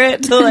jumps for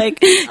it to like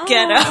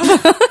get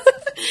up.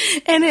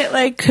 And it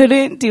like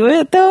couldn't do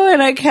it though,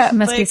 and I kept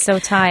be so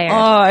tired. Oh,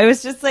 I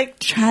was just like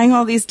trying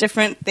all these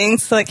different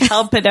things to like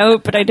help it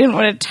out, but I didn't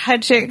want to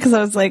touch it because I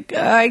was like,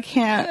 I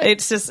can't.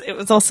 It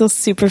was also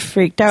super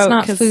freaked out.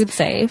 It's not food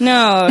safe.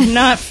 No,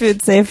 not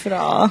food safe at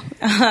all.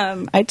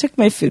 I took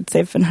my food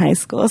safe in high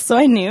school, so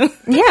I knew.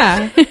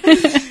 Yeah.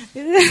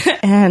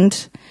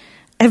 And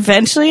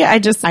eventually I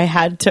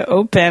had to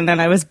open,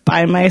 and I was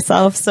by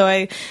myself. So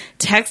I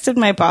texted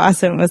my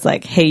boss and was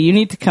like, hey, you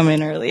need to come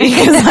in early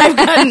because I've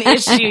got an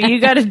issue. You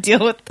got to deal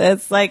with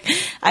this. Like,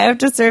 I have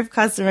to serve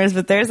customers,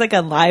 but there's like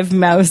a live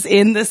mouse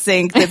in the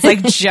sink that's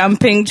like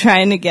jumping,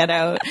 trying to get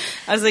out.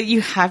 I was like,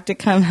 you have to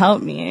come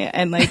help me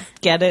and like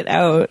get it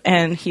out.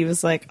 And he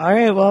was like, all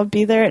right, well, I'll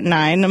be there at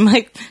 9. I'm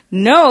like,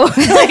 no. Like,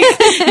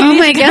 Oh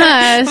my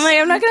gosh. I'm like,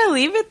 I'm not going to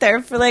leave it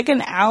there for like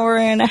an hour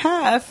and a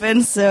half.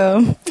 And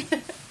so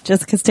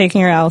Jessica's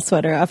taking her owl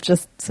sweater off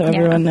just so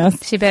everyone knows.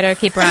 She better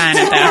keep her on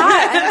it, though.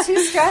 I'm too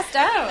stressed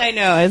out. I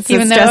know. It's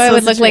Even a though it stressful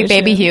would look like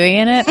situation. Baby Huey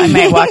in it, I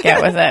might walk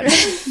out with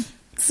it.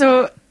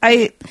 So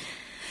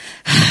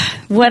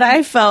what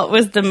I felt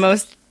was the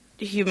most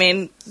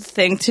humane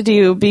thing to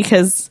do,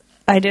 because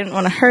I didn't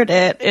want to hurt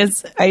it,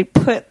 is I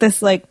put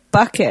this like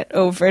bucket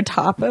over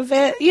top of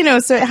it,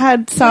 so it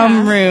had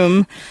some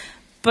room,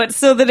 but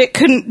so that it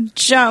couldn't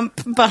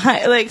jump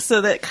behind, like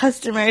so that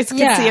customers could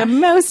see a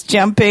mouse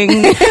jumping.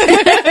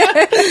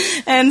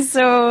 And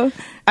so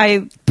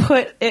I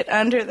put it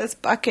under this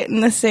bucket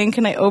in the sink,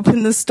 and I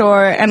opened the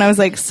store, and I was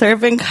like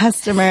serving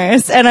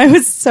customers, and I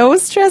was so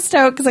stressed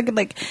out because I could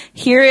like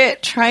hear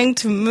it trying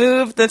to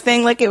move the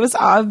thing. Like, it was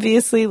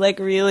obviously like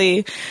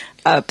really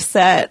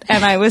upset,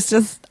 and I was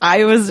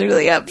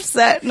really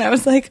upset, and I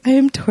was like, I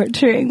am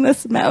torturing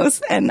this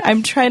mouse, and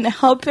I'm trying to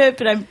help it,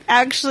 but I'm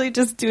actually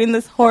just doing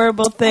this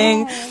horrible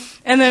thing.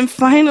 And then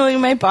finally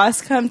my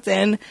boss comes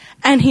in,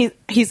 and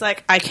he's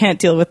like, I can't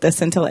deal with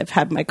this until I've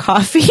had my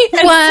coffee.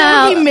 And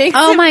Wow. so he makes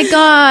My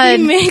God.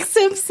 he makes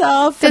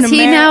himself Does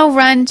he now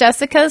run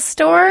Jessica's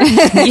store?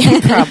 Yeah,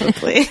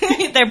 probably.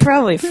 They're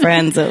probably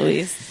friends, at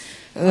least.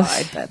 Oh,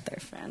 I bet they're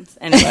friends.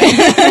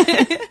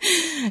 Anyway.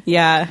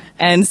 Yeah.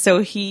 And so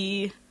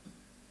he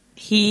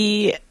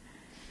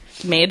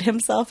made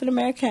himself an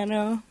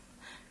Americano,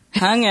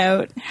 hung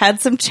out,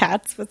 had some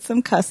chats with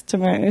some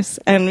customers,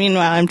 and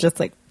meanwhile I'm just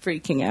like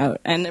freaking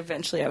out. And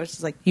eventually I was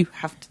just like, you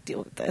have to deal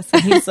with this.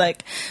 And he's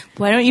like,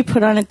 why don't you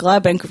put on a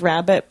glove and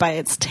grab it by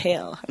its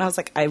tail? And I was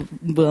like, I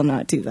will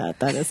not do that.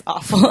 That is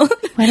awful.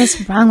 What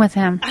is wrong with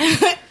him?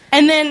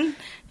 And then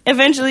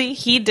eventually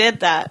he did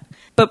that.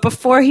 But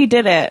before he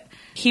did it,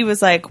 he was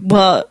like,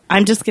 well,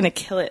 I'm just going to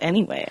kill it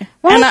anyway.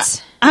 What?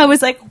 And I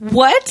was like,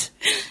 what?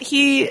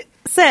 He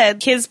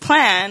said his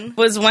plan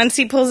was, once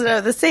he pulls it out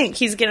of the sink,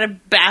 he's going to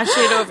bash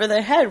it over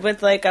the head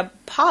with like a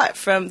pot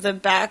from the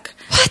back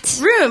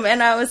room.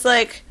 And I was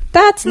like,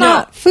 That's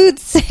not food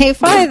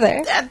safe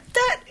either.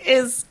 that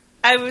is,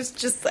 I was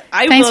just,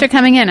 Thanks for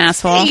coming in,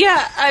 asshole.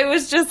 Yeah, I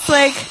was just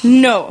like,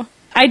 no.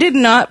 I did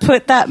not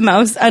put that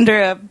mouse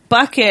under a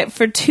bucket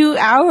for 2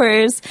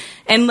 hours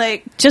and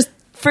like just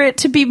for it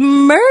to be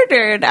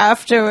murdered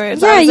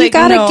afterwards. Yeah, I was you like,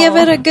 gotta no. give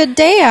it a good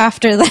day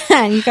after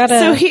that. You gotta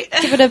So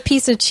give it a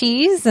piece of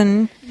cheese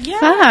and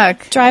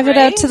Fuck. drive it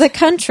out to the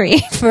country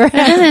for it an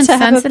to have a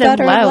insensitive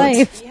better lout.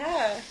 life.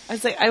 Yeah. I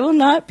was like, I will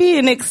not be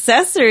an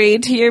accessory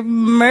to your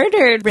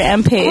murdered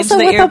rampage. Also,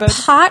 that with you're a about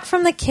pot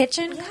from the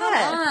kitchen? Come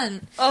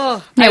on.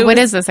 Oh, Yeah, what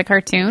is this, a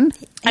cartoon?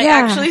 I Yeah.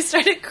 actually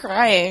started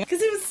crying because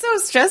it was so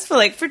stressful.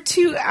 Like, for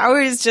 2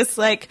 hours, just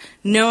like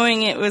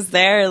knowing it was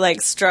there,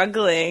 like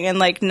struggling and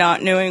like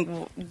not knowing,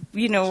 what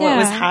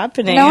was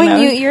happening. Knowing And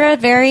I was- you're a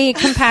very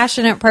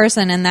compassionate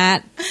person, and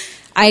that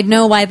I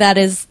know why that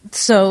is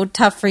so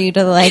tough for you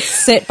to like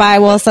sit by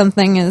while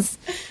something is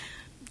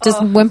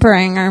just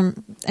whimpering or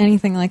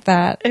anything like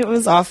that. It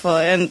was awful.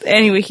 And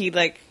anyway,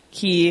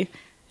 he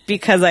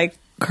because I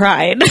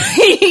cried,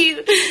 he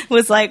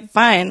was like,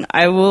 fine,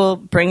 I will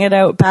bring it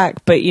out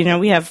back. But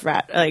we have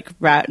rat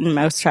and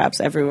mouse traps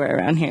everywhere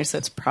around here, so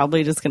it's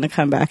probably just going to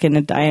come back in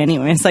and die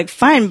anyway. It's like,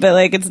 fine, but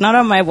like, it's not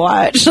on my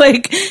watch.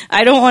 Like,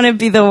 I don't want to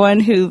be the one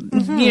who,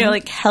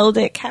 like held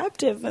it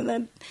captive. And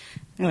then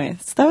anyway,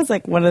 so that was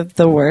like one of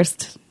the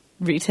worst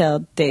retail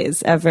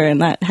days ever,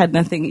 and that had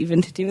nothing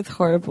even to do with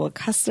horrible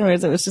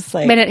customers. It was just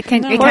like, But it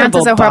counts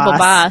as a horrible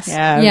boss.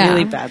 Yeah,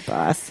 really bad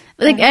boss.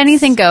 Like,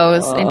 anything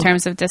goes in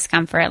terms of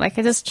discomfort. Like,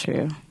 it's just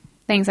True.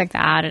 things like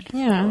that.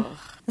 Yeah.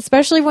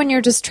 Especially when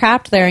you're just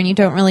trapped there and you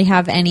don't really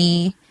have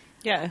any...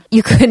 Yeah.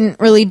 You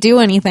couldn't really do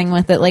anything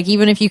with it. Like,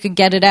 even if you could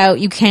get it out,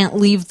 you can't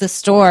leave the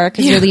store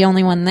because you're the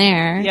only one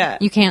there. Yeah.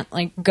 You can't,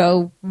 like,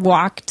 go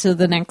walk to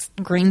the next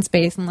green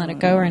space and let it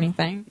go or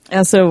anything.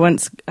 Also,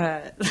 once,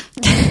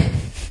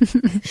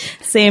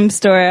 same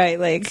store,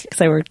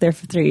 because I worked there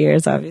for 3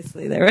 years,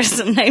 obviously, there were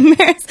some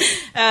nightmares.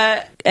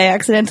 I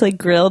accidentally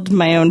grilled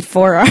my own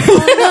forearm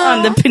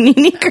on the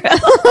panini grill.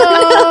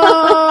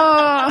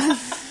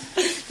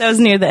 That was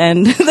near the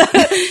end.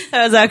 That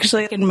was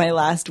actually in my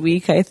last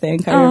week, I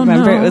think. I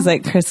remember it was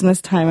like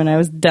Christmas time and I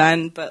was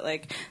done, but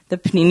like the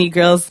panini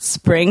grill's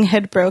spring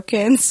had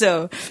broken,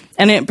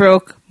 and it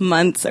broke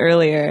months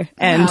earlier.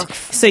 And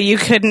so you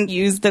couldn't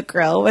use the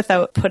grill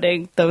without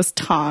putting those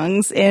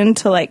tongs in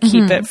to like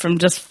keep it from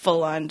just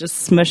full on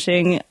just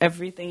smushing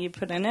everything you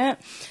put in it.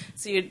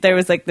 So there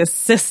was like this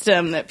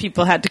system that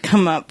people had to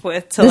come up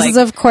with to This is,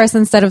 of course,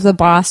 instead of the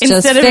boss just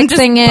instead of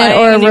fixing just it buying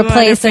or a new one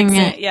replacing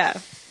fixing it. Yeah.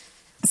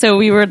 So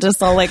we were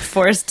just all like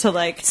forced to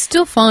like,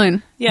 Still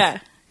fun. yeah.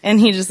 And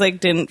he just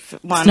like didn't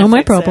want to. not my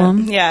fix it.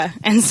 problem. Yeah,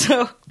 and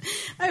so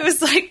I was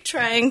like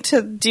trying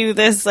to do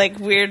this like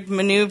weird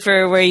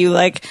maneuver where you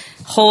like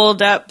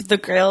hold up the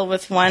grill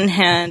with one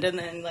hand and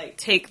then like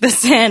take the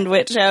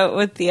sandwich out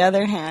with the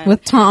other hand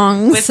With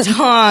tongs. with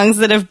tongs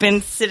that have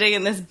been sitting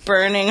in this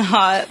burning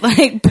hot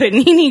like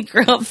panini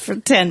grill for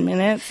 10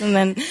 minutes, and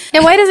then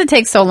Yeah, why does it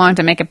take so long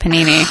to make a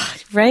panini?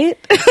 right.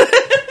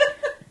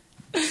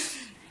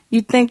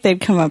 You'd think they'd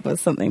come up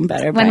with something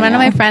better. When by one now. of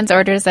my friends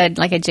orders a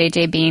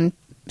JJ Bean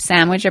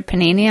sandwich or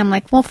panini, I'm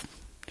like, well,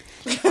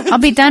 I'll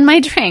be done my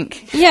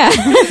drink. Yeah.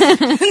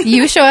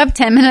 You show up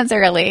 10 minutes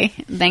early,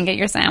 then get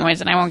your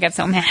sandwich, and I won't get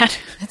so mad.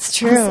 It's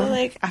true. Also,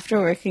 like, after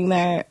working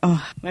there,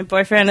 my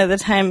boyfriend at the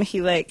time,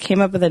 he, like,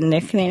 came up with a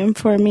nickname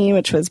for me,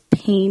 which was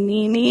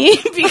Painini,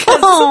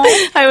 because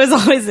I was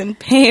always in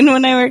pain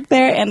when I worked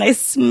there, and I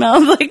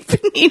smelled like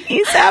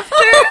paninis after.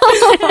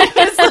 It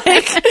was,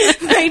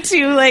 like, my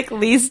two, like,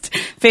 least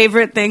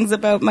favorite things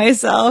about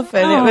myself,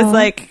 and it was,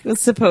 like, it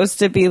was supposed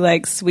to be,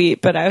 like,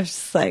 sweet, but I was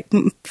just like,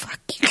 fuck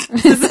you.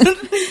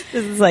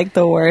 This is, like,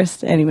 the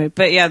worst. Anyway,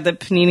 but yeah, the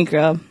panini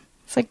grill.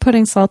 It's like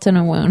putting salt in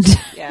a wound.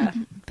 Yeah.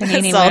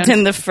 Panini Salt wound.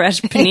 in the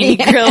fresh panini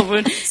grill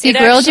wound. So you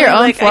grilled your own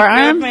I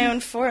forearm? grilled my own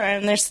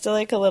forearm. There's still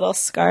like a little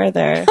scar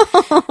there.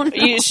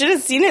 You should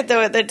have seen it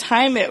though. At the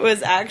time, it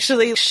was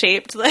actually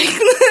shaped like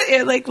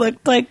it like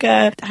looked like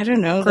a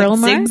Grill like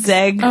mark?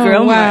 zigzag Oh,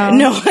 grill wow. mark.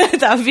 No,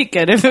 that would be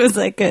good if it was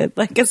like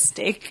a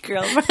steak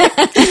grill mark.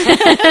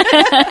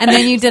 And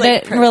then you did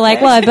it. We're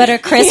like, well, I better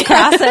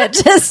crisscross it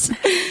just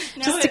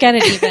to get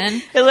it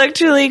even. It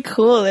looked really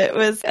cool. It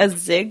was a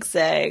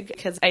zigzag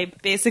because I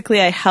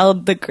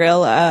held the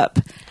grill up.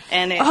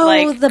 And it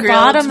like the grilled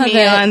bottom me of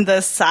it. on the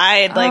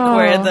side, like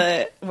where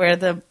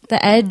the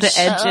The edge. the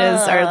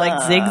edges are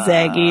like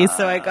zigzaggy,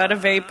 so I got a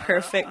very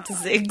perfect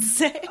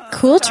zigzag.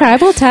 Cool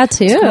tribal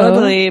tattoo.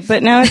 Totally,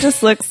 but now it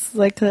just looks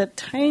like a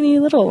tiny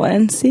little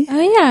one. See, Oh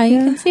yeah, you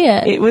can see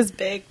it. it was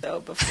big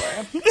though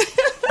before.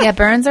 Yeah,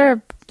 burns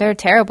they're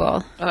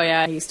terrible. Oh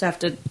yeah, I used to have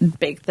to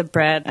bake the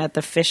bread at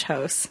the fish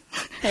house.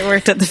 I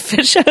worked at the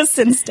fish house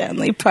in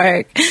Stanley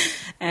Park,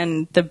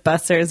 and the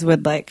bussers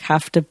would like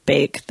have to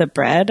bake the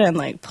bread and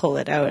like pull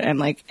it out, and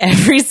like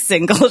every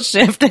single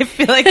shift, I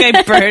feel like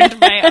I burned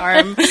my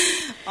arm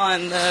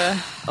on the.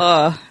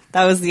 Oh,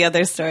 that was the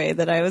other story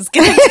that I was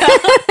going to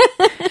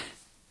tell.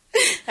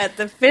 At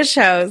the fish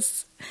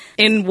house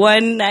in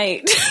one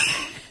night.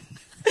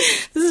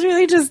 This is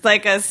really just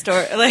like a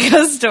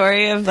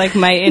story of like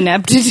my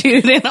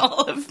ineptitude in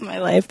all of my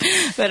life.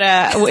 But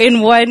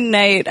in one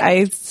night,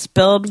 I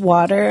spilled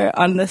water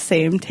on the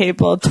same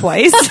table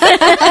twice.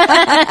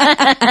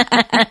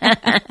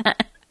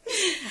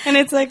 And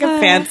it's like a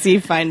fancy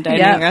fine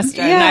dining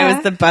restaurant. Yeah. And I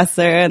was the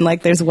busser, and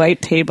like there's white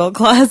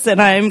tablecloths,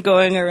 and I'm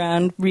going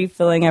around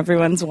refilling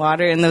everyone's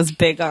water in those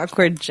big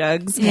awkward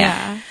jugs.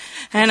 Yeah.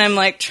 And I'm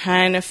like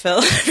trying to fill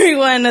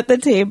everyone at the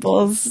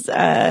table's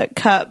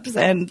cups,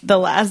 and the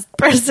last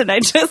person,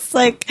 I just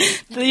like,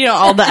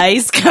 all the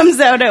ice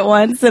comes out at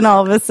once, and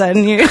all of a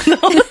sudden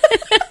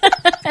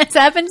It's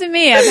happened to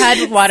me. I've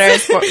had water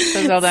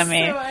spilled on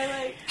me.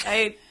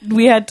 So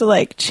we had to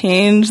like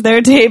change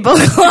their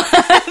tablecloth.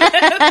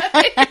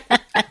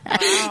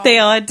 They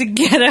all had to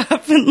get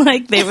up, and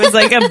like there was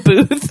like a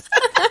booth.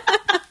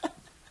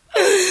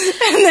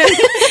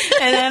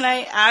 and then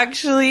I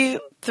actually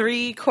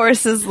 3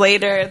 courses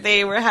later,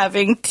 they were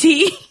having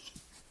tea.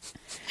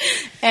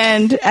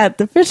 And at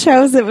the fish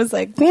house, it was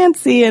like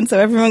fancy, and so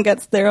everyone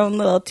gets their own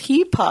little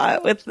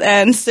teapot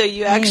and so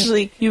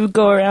you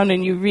go around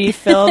and you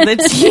refill the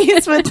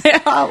teas with their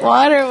hot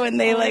water when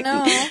they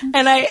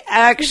and I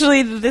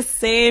actually the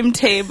same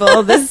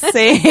table, the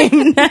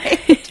same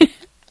night.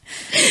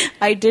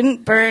 I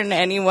didn't burn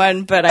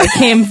anyone, but I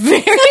came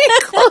very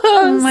close.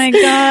 Oh my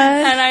God.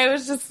 And I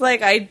was just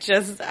like, I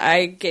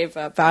gave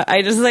up.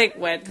 I just like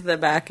went to the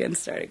back and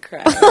started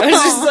crying. I was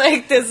just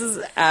like, this is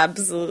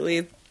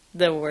absolutely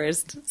the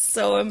worst.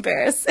 So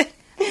embarrassing.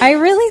 I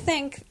really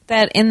think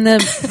that in the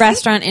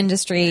restaurant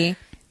industry,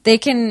 they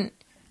can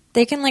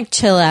like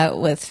chill out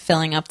with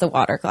filling up the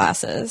water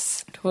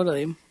glasses.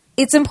 Totally.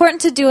 It's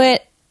important to do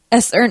it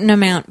a certain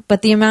amount,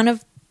 but the amount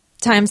of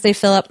times they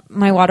fill up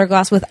my water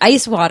glass with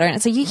ice water, and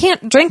it's like you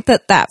can't drink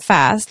that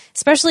fast,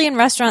 especially in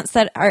restaurants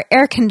that are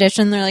air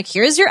conditioned. They're like,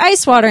 here's your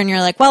ice water, and you're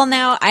like, well,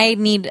 now I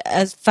need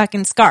a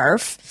fucking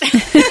scarf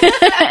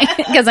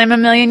Because I'm a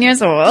million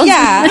years old.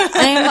 Yeah,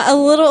 I'm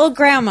a little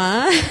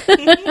grandma.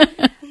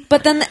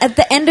 But then at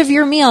the end of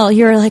your meal,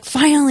 you're like,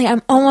 finally,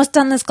 I'm almost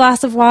done this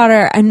glass of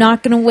water. I'm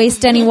not going to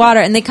waste any water.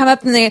 And they come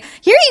up and here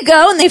you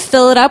go. And they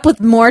fill it up with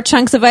more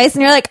chunks of ice.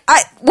 And you're like,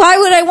 why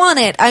would I want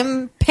it?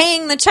 I'm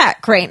paying the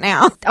check right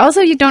now.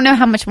 Also, you don't know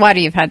how much water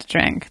you've had to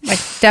drink. Like,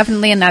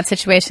 definitely in that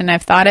situation,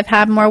 I've thought I've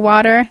had more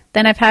water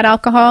than I've had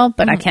alcohol,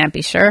 but I can't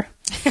be sure.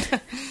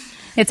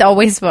 It's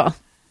always full.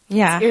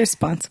 Yeah.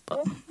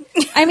 Irresponsible.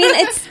 I mean,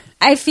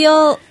 I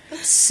feel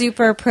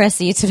super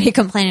prissy to be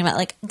complaining about,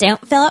 like,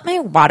 don't fill up my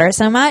water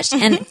so much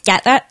and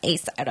get that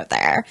ice out of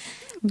there.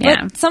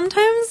 Yeah. But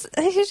sometimes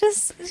you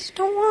just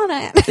don't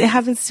want it. It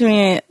happens to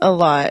me a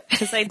lot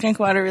because I drink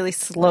water really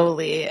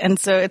slowly, and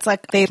so it's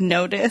like they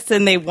notice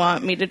and they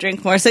want me to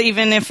drink more. So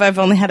even if I've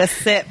only had a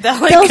sip, they'll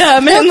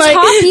come and like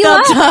top you they'll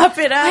up. top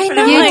it up. I and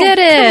know. I'm You like, did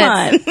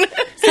it. Come on.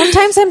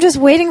 Sometimes I'm just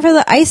waiting for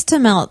the ice to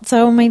melt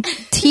so my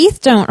teeth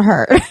don't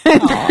hurt.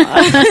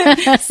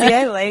 See,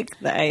 I like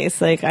the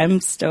ice. Like I'm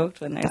stoked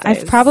when there's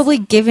ice. I've probably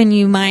given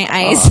you my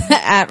ice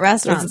at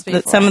restaurants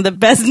before. Some of the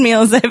best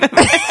meals I've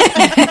ever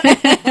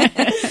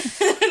had.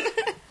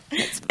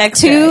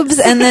 Extra Tubes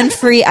ice. and then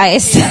free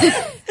ice.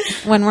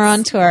 When we're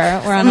on tour,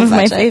 we're on One a of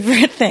my budget.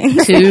 favorite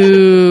things.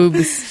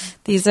 Tubes.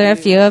 These are a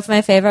few of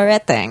my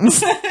favorite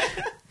things.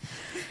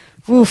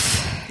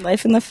 Oof.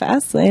 Life in the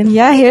fast lane.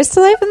 Yeah, here's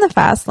to life in the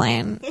fast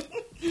lane.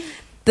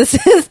 This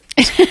is...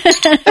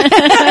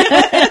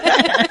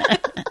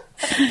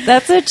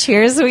 That's a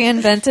cheers we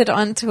invented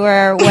on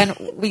tour when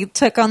we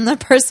took on the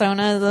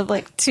personas of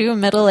like two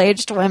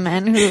middle-aged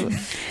women who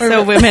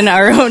So women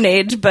our own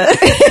age, but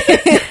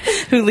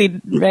who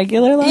lead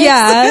regular lives.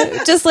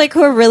 yeah, just like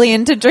who are really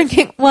into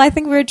drinking. Well, I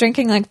think we were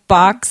drinking like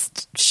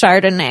boxed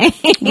Chardonnay.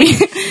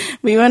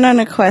 We went on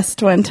a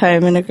quest one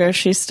time in a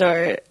grocery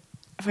store.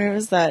 Where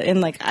was that?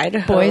 In like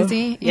Idaho.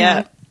 Boise? Yeah.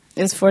 Yeah.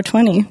 It was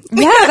 420.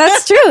 Yeah,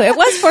 that's true. It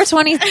was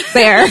 420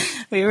 there.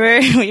 We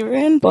were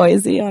in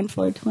Boise on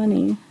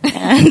 420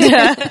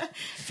 and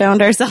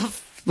found ourselves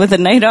with a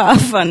night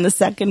off on the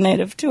second night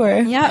of tour.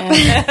 Yeah.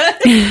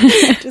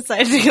 And,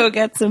 decided to go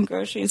get some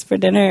groceries for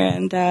dinner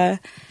and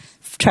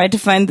tried to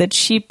find the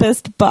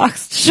cheapest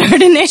boxed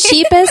Chardonnay.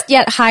 Cheapest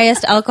yet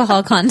highest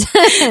alcohol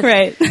content.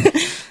 Right.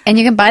 And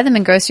you can buy them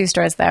in grocery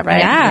stores there, right?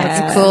 Yeah.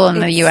 That's cool in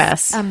the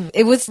U.S.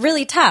 It was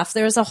really tough.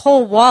 There was a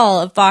whole wall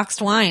of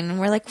boxed wine, and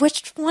we're like,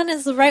 which one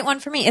is the right one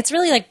for me? It's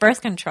really like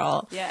birth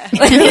control. Yeah. It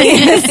really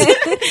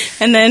is.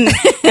 And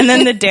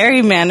then the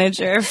dairy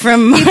manager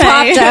from He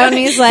popped out and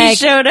he's he like,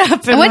 showed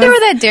up and I wonder was-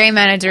 where that dairy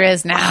manager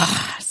is now.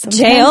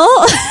 jail?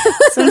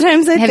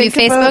 Sometimes I Have you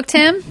think about- Facebooked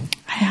him?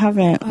 I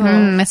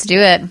haven't. Let's do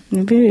it.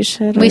 Maybe we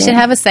should. We should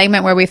have a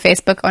segment where we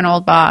Facebook an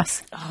old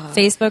boss.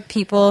 Facebook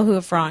people who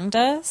have wronged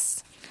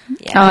us.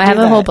 I have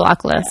do a whole that.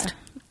 block list.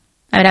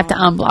 I would have to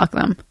unblock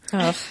them.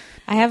 Ugh.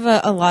 I have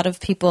a lot of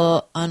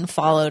people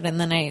unfollowed, and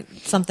then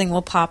something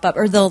will pop up,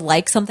 or they'll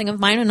like something of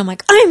mine, and I'm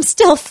like, I'm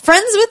still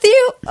friends with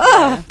you?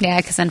 Ugh. Yeah,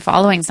 because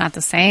unfollowing's not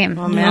the same.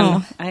 Oh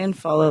man, I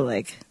unfollow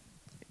like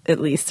at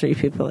least 3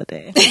 people a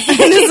day.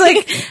 It's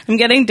like I'm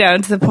getting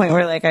down to the point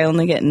where like I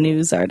only get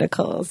news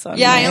articles. On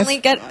Yeah, I my- only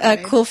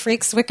get Cool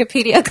Freaks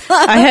Wikipedia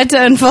Club. I had to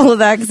unfollow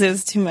that because it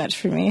was too much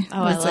for me.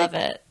 Oh, I love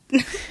it.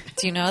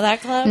 Do you know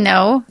that club?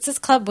 No. It's this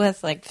club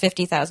with like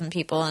 50,000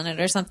 people in it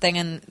or something,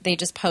 and they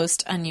just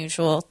post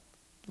unusual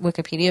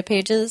Wikipedia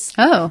pages.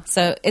 Oh.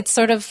 So it's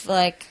sort of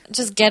like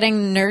just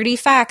getting nerdy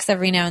facts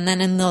every now and then,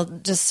 and they'll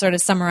just sort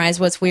of summarize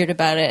what's weird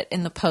about it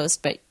in the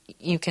post, but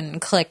you can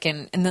click,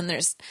 and then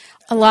there's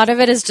a lot of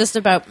it is just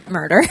about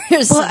murders.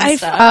 Well, and I-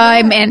 stuff.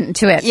 I'm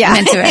into it. Yeah. I'm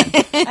into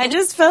it. I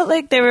just felt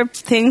like there were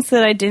things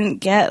that I didn't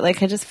get.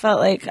 Like I just felt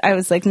like I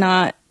was like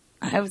not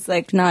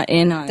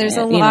in on There's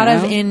it. a lot you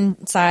of know?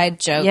 inside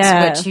jokes,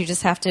 Yeah. which you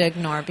just have to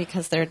ignore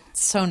because they're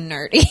so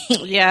nerdy.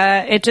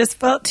 Yeah, it just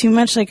felt too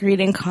much like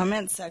reading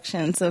comment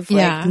sections of like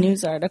Yeah.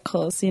 news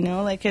articles, you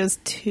know? Like it was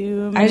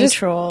too I many just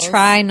trolls.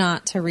 try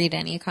not to read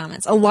any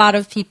comments. A lot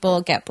of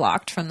people get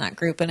blocked from that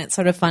group, and it's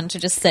sort of fun to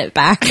just sit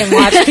back and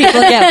watch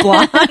people get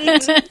blocked.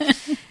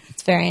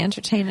 It's very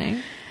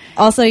entertaining.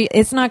 Also,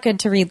 it's not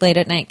good to read late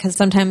at night because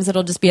sometimes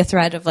it'll just be a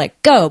thread of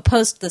like, go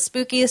post the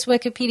spookiest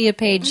Wikipedia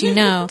page you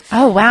know.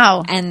 Oh,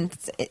 wow. And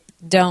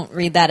don't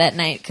read that at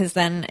night because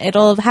then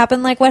it'll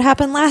happen like what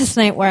happened last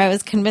night where I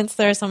was convinced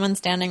there was someone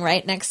standing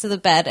right next to the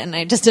bed, and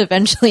I just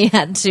eventually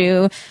had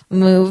to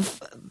move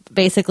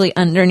basically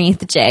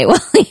underneath Jay while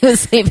he was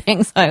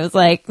sleeping. So I was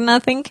like,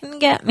 nothing can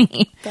get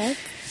me.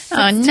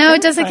 Oh, no,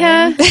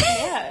 Jessica.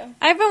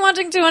 I've been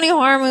watching too many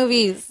horror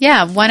movies.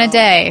 Yeah, one a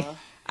day.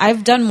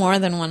 I've done more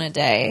than one a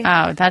day.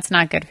 Oh, that's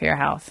not good for your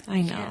health.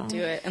 I know. Do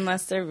it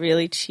unless they're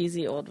really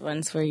cheesy old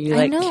ones where you I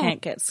like know.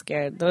 can't get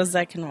scared. Those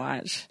I can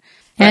watch.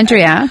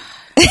 Adrian.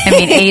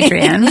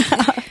 Adrian.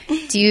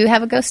 Do you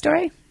have a ghost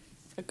story?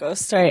 A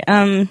ghost story.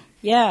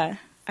 Yeah.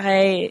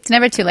 It's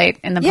never too late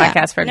in the Yeah,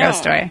 podcast for a no. ghost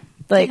story.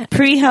 Like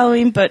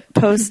pre-Halloween, but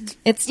post.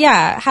 It's,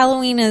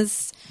 Halloween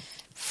is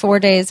 4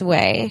 days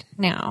away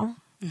now.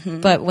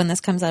 But when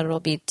this comes out, it'll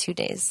be 2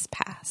 days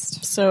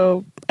past.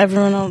 So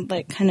everyone will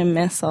like kind of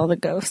miss all the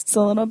ghosts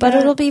a little bit. But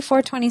it'll be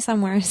 420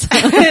 somewhere. So.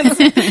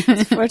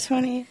 It's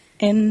 420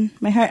 in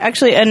my heart.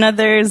 Actually,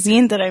 another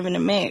zine that I'm going to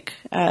make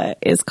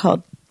is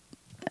called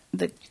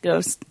The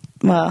Ghost.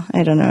 Well,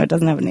 I don't know. It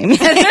doesn't have a name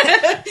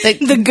yet.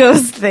 the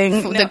ghost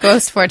thing. The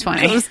Ghost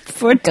 420.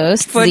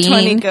 Ghost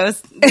 420 zine.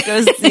 ghost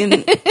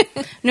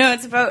zine. No,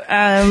 it's about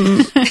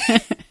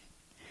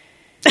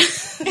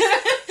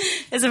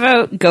it's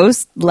about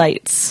ghost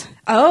lights.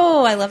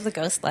 Oh, I love the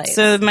ghost lights.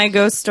 So my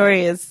ghost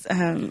story is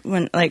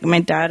when like my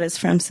dad is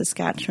from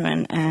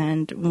Saskatchewan,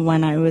 and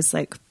when I was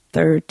like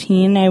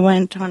 13, I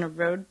went on a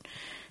road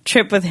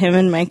trip with him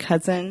and my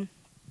cousin,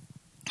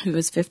 who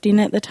was 15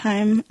 at the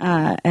time,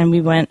 and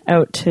we went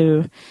out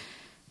to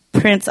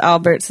Prince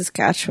Albert,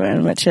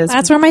 Saskatchewan, which is...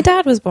 That's where my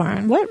dad was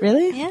born. What,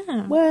 really?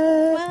 Yeah.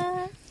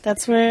 What?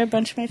 That's where a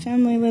bunch of my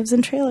family lives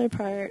in trailer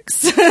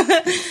parks.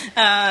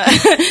 Fun.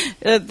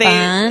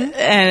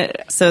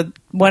 So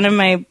one of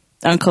my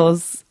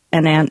uncles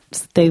and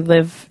aunts, they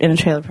live in a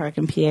trailer park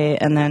in PA,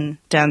 and then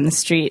down the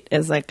street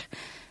is like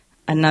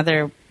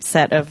another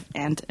set of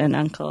aunt and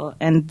uncle,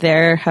 and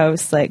their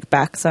house like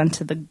backs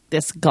onto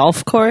this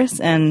golf course,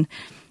 and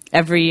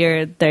every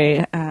year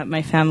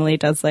my family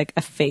does like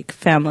a fake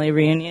family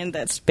reunion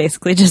that's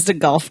basically just a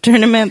golf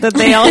tournament that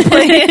they all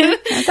play in.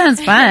 That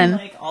sounds fun.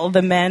 Like all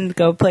the men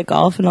go play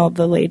golf and all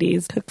the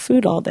ladies cook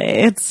food all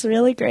day. It's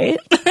really great.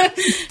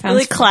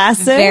 Really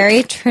classic.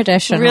 Very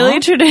traditional. Really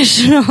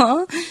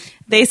traditional.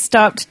 They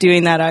stopped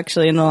doing that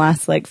actually in the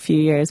last like few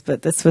years,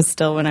 but this was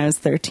still when I was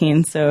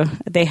 13, so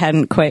they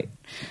hadn't quite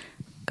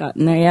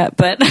gotten there yet,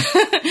 but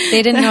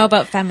they didn't know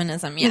about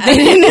feminism yet. They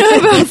didn't know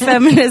about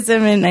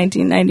feminism in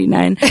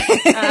 1999.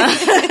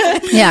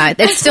 Yeah,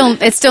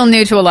 it's still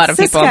new to a lot of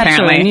people,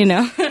 apparently. You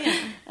know.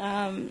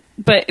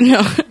 But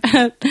no,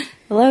 I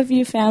love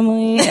you,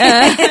 family.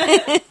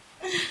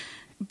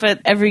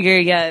 But every year,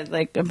 yeah,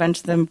 like a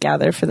bunch of them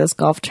gather for this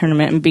golf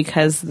tournament, and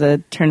because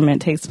the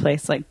tournament takes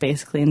place like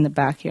basically in the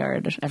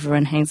backyard,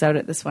 everyone hangs out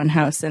at this one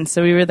house, and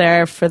so we were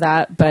there for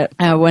that. But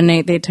one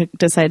night they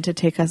decided to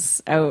take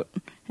us out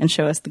and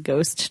show us the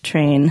ghost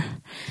train.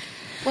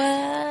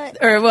 What?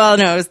 Or, well,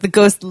 no, it was the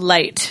ghost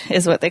light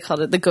is what they called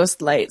it, the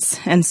ghost lights.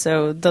 And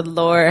so the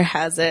lore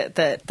has it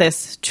that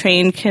this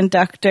train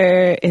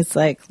conductor is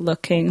like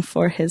looking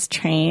for his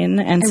train.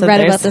 And so I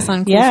read about this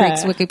on Cool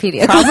Freaks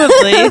Wikipedia.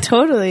 Probably,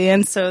 totally.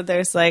 And so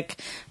there's like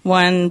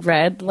one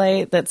red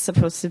light that's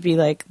supposed to be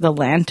like the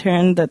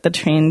lantern that the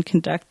train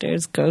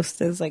conductor's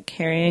ghost is like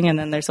carrying. And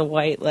then there's a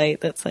white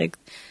light that's like,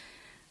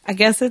 I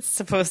guess it's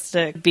supposed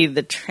to be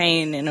the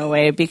train in a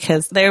way,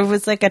 because there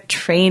was like a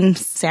train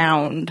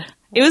sound.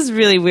 It was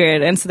really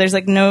weird. And so there's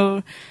like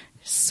no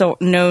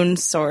known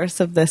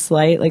source of this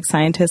light. Like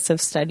scientists have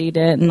studied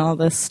it and all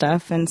this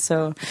stuff. And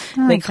so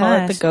they call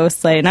it the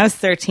ghost light. And I was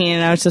 13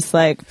 and I was just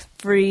like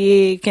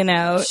freaking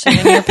out.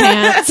 Shitting your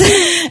pants.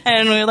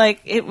 And we're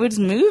like, it was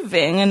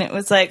moving. And it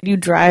was like you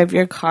drive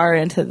your car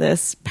into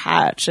this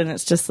patch and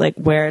it's just like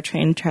where a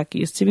train track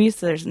used to be.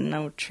 So there's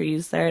no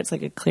trees there. It's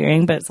like a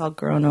clearing, but it's all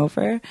grown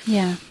over.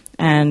 Yeah.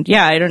 And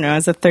yeah, I don't know.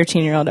 As a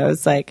 13-year-old, I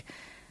was like,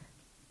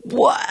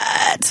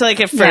 what? So like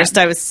at first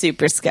I was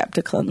super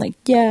skeptical and like,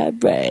 yeah,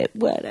 right,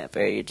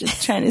 whatever, you're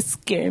just trying to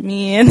scare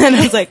me. And then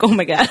I was like, oh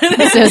my God.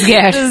 So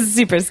scared. This is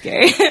super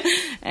scary.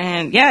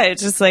 And yeah,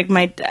 it's just like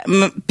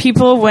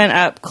people went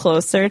up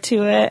closer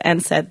to it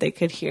and said they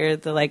could hear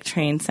the like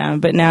train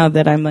sound. But now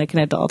that I'm like an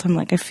adult, I'm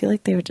like, I feel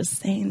like they were just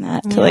saying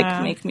that to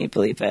like make me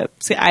believe it.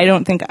 So I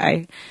don't think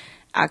I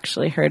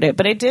actually heard it,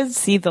 but I did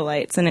see the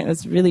lights and it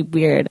was really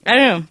weird. I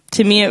don't know.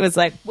 To me, it was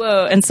like,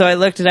 whoa. And so I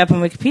looked it up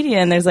on Wikipedia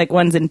and there's like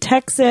ones in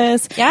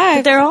Texas. Yeah.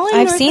 But they're all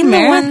in North seen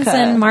America. the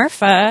ones in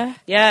Marfa.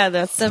 Yeah,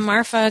 that's the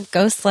Marfa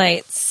ghost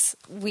lights.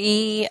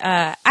 We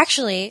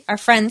actually, our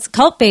friends,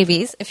 Cult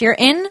Babies, if you're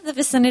in the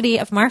vicinity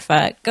of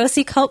Marfa, go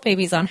see Cult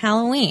Babies on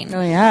Halloween.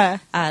 Oh, yeah.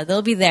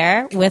 They'll be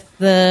there with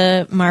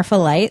the Marfa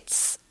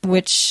lights,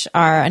 which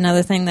are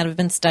another thing that have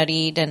been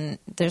studied and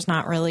there's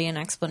not really an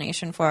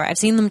explanation for. I've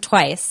seen them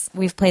twice.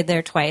 We've played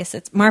there twice.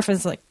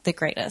 Marfa's like the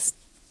greatest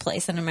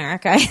place in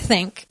America, I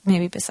think,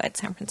 maybe besides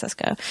San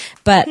Francisco.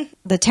 But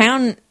the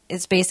town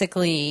is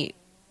basically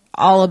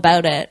all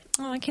about it.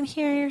 Oh, I can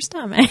hear your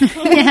stomach.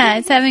 Yeah,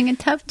 it's having a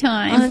tough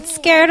time. Well, it's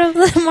scared of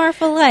the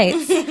Marfa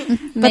lights.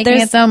 But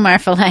making its own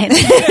Marfa lights.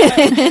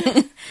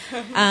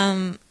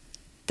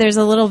 There's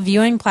a little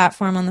viewing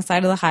platform on the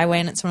side of the highway,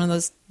 and it's one of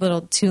those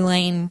little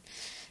 2-lane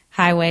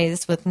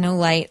highways with no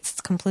lights.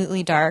 It's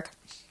completely dark.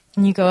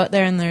 And you go out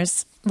there, and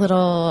there's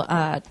little,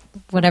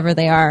 whatever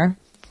they are,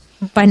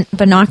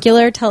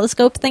 binocular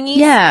telescope thingies.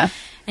 Yeah.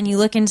 And you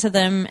look into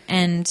them,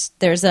 and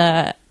there's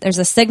a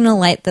signal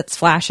light that's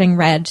flashing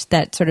red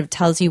that sort of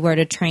tells you where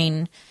to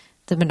train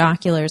the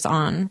binoculars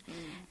on.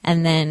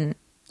 And then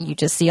you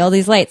just see all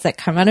these lights that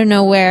come out of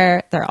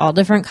nowhere. They're all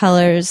different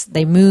colors.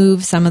 They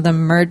move. Some of them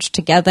merge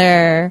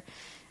together.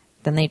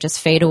 Then they just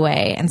fade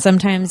away. And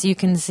sometimes you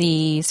can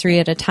see 3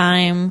 at a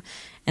time.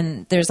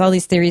 And there's all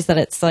these theories that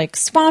it's like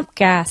swamp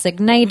gas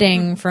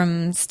igniting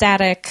from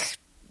static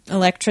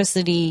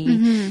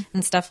electricity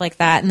and stuff like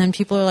that. And then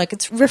people are like,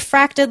 it's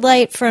refracted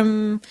light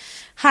from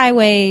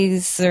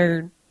highways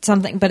or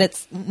something.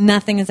 But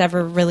nothing has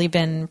ever really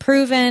been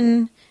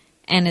proven.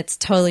 And it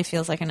totally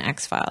feels like an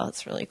X-File.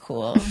 It's really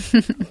cool.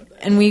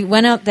 And we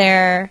went out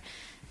there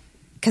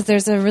because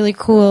there's a really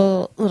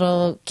cool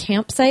little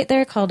campsite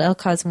there called El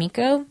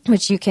Cosmico,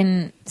 which you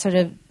can sort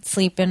of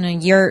sleep in a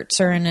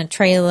yurt or in a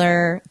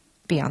trailer.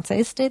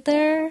 Beyonce stayed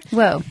there.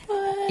 Whoa.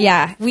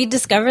 Yeah, we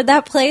discovered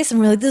that place and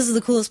we're like, this is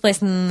the coolest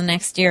place. And then the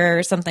next year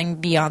or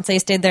something, Beyonce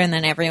stayed there. And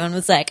then everyone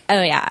was like,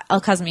 oh yeah, El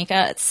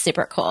Cosmico, it's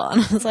super cool.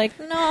 And I was like,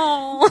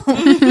 no.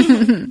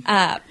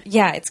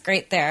 Yeah, it's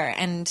great there.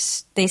 And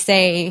they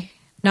say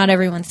not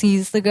everyone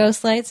sees the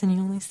ghost lights, and you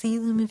only see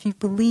them if you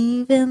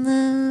believe in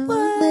them.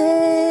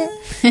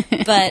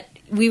 But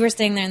we were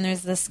staying there, and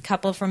there's this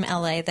couple from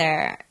LA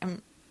there.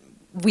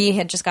 We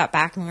had just got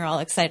back, and we were all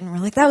excited, and we're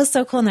like, that was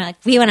so cool. And they're like,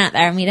 we went out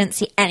there, and we didn't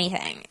see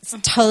anything. It's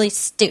totally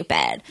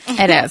stupid.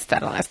 It is.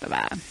 That'll last the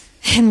bad.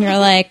 And we were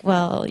like,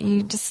 well,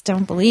 you just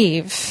don't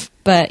believe.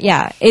 But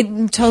yeah,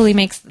 it totally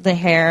makes the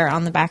hair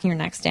on the back of your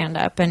neck stand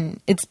up, and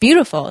it's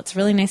beautiful. It's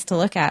really nice to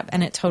look at,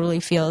 and it totally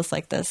feels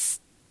like this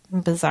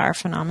bizarre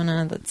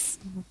phenomena that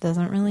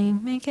doesn't really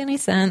make any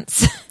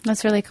sense.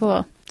 That's really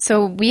cool.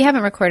 So we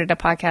haven't recorded a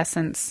podcast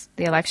since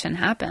the election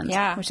happened,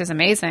 Yeah. which is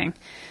amazing.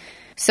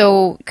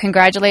 So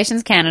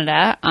congratulations,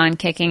 Canada, on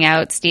kicking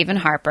out Stephen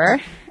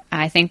Harper.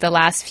 I think the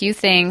last few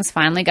things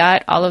finally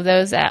got all of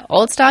those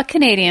old stock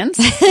Canadians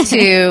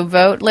to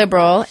vote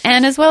Liberal,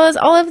 and as well as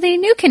all of the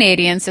new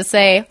Canadians to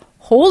say,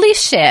 holy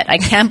shit, I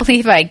can't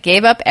believe I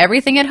gave up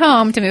everything at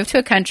home to move to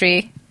a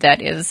country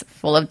that is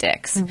full of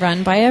dicks.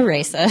 Run by a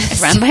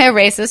racist. Run by a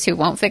racist who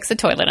won't fix a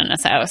toilet in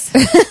his house.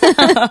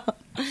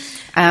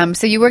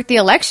 So you worked the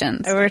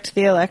elections. I worked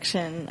the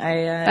election.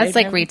 That's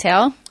like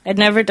retail. I'd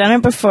never done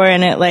it before,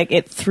 and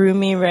it threw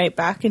me right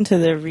back into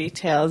the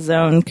retail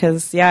zone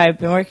because, yeah, I've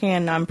been working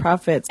in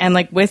nonprofits and,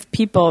 like, with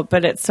people,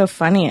 but it's so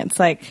funny. It's,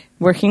 like,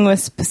 working with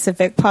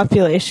specific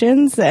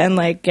populations and,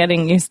 like,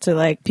 getting used to,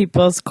 like,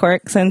 people's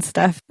quirks and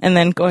stuff, and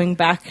then going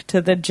back to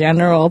the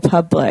general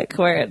public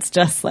where it's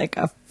just, like,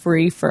 a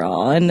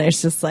free-for-all, and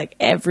there's just, like,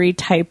 every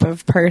type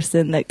of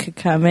person that could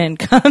come in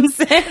comes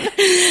in.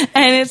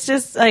 And it's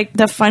just, like,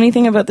 the funny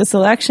thing about this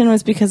election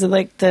was because of,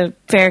 like, the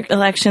Fair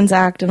Elections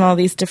Act and all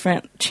these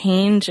different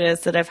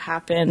changes that have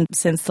happened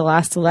since the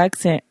last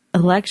election.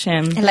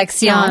 Election. C'est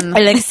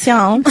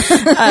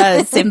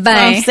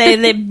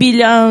français, les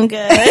bilingues.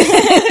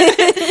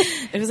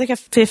 It was like a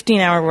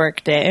 15-hour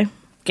work day.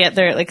 Get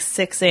there at like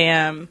 6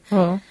 a.m.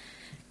 Oh.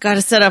 Got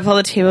to set up all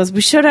the tables.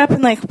 We showed up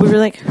and like we were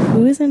like,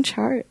 who is in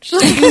charge?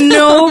 Like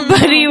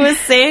nobody was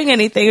saying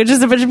anything. It was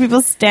just a bunch of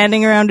people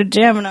standing around a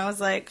gym, and I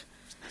was like,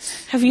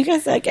 have you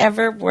guys like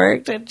ever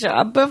worked a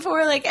job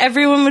before? Like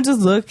everyone was just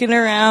looking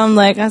around.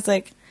 Like I was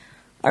like,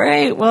 all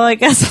right, well I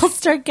guess I'll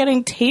start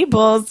getting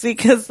tables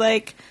because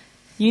like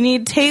you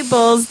need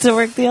tables to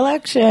work the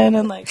election.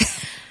 And like,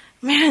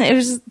 man, it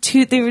was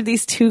just they were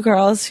these two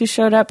girls who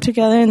showed up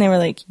together, and they were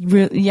like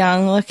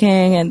young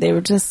looking, and they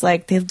were just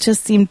like, they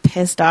just seemed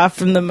pissed off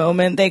from the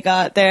moment they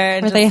got there.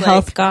 And Were just, they like,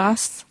 health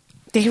goths?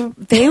 They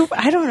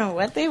I don't know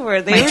what they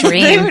were. They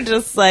dream. were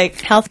just like,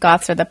 Health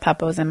goths are the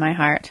puppos in my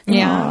heart.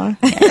 Yeah.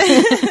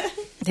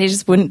 they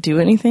just wouldn't do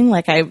anything.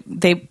 Like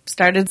they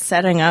started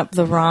setting up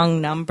the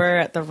wrong number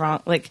at the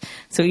wrong, like,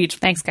 so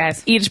Thanks,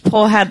 guys. each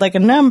poll had like a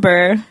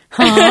number,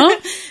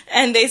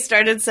 and they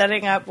started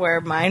setting up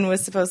where mine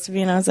was supposed to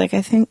be, and I was like,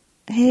 I think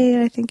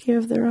you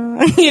have the wrong,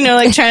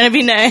 like trying to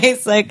be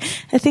nice, like,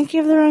 I think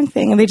you have the wrong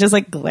thing. And they just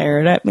like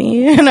glared at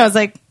me, and I was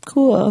like,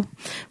 cool.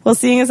 Well,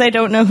 seeing as I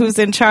don't know who's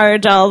in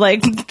charge, I'll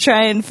like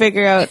try and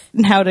figure out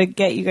how to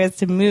get you guys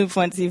to move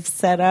once you've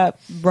set up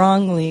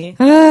wrongly.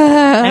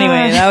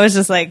 Anyway, that was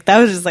just like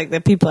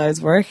the people I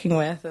was working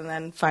with. And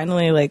then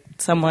finally, like,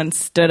 someone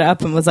stood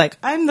up and was like,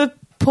 I'm the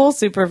poll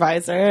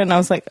supervisor, and I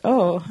was like,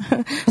 oh,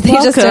 They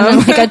just in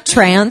like a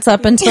trance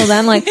up until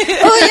then, like,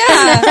 oh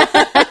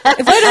yeah,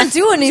 if I don't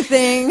do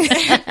anything.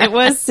 It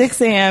was 6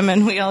 a.m.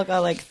 and we all got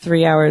like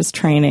 3 hours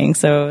training,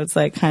 so it's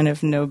like kind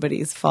of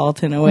nobody's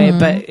fault in a way,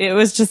 but it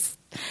was just,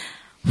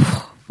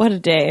 what a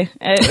day.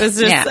 It was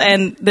just,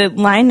 and the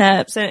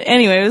lineups, and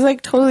anyway, it was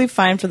like totally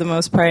fine for the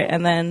most part,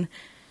 and then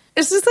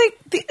it's just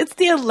like, it's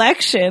the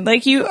election.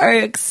 Like, you are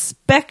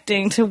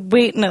expecting to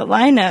wait in a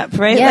lineup,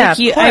 right? Yeah,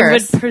 like, I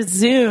would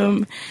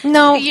presume.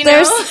 No,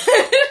 there's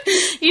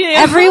You know?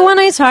 everyone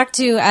I talked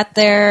to at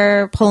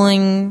their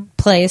polling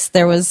place,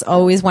 there was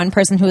always one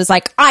person who was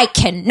like, I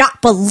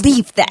cannot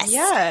believe this.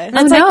 Yeah. And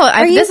it's no,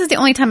 like, this is the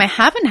only time I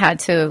haven't had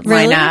to line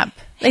Really? up.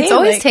 Hey, It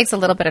always like- takes a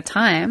little bit of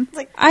time.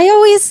 I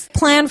always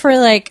plan for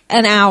like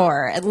an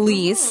hour at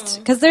least,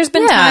 because there's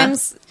been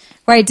times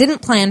where I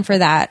didn't plan for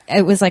that.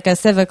 It was like a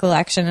civic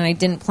election, and I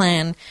didn't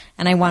plan,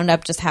 and I wound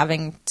up just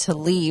having to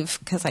leave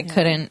because I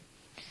couldn't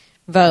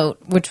vote,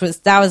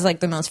 that was like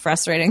the most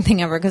frustrating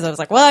thing ever, because I was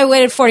like, well, I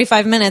waited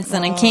 45 minutes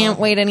and I can't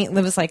wait it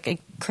was like a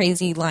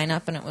crazy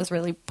lineup, and it was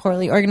really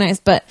poorly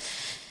organized. But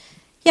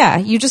yeah,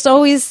 you just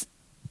always,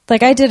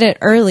 like, I did it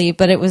early,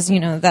 but it was,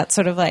 that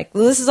sort of like,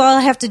 well, this is all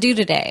I have to do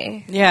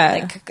today.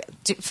 Yeah. Like,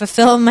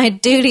 fulfill my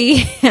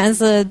duty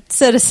as a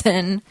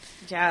citizen.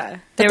 Yeah.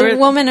 But the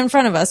woman in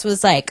front of us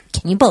was like,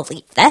 can you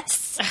believe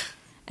this?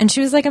 And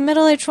she was like a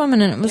middle-aged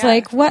woman, and it was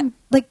like, what?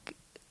 Like,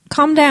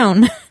 calm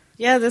down.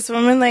 Yeah, this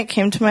woman like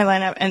came to my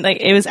lineup, and like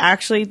it was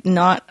actually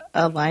not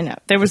a lineup.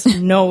 There was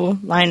no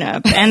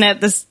lineup. And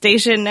at the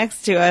station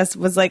next to us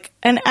was like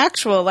an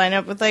actual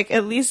lineup with like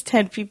at least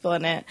 10 people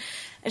in it.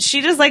 And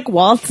she just like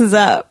waltzes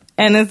up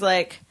and is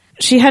like,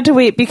 she had to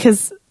wait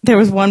because there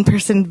was one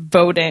person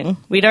voting.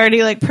 We'd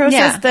already like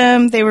processed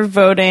them. They were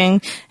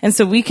voting. And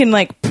so we can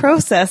like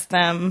process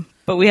them,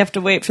 but we have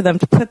to wait for them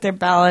to put their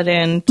ballot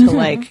in to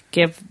like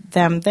give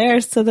them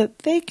there so that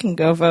they can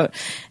go vote.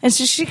 And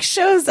so she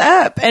shows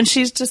up and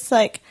she's just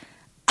like,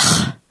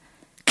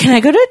 can I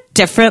go to a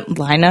different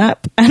lineup?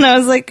 And I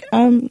was like,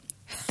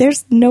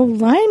 there's no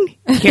line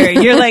here.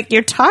 You're like,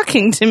 you're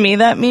talking to me.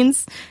 That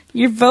means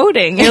you're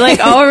voting. You're like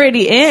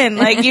already in.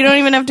 Like, you don't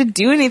even have to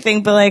do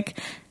anything but like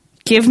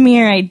give me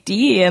your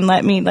ID and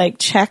let me like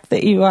check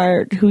that you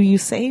are who you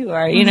say you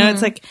are. You know,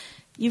 it's like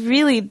you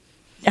really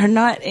are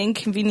not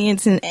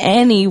inconvenienced in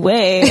any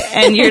way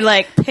and you're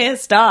like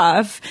pissed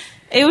off.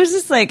 It was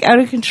just like out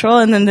of control.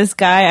 And then this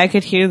guy, I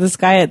could hear this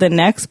guy at the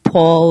next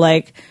poll,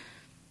 like,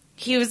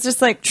 he was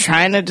just like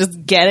trying to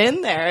just get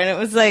in there. And it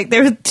was like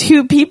there were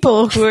two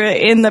people who were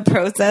in the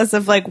process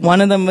of like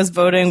one of them was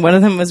voting, one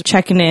of them was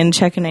checking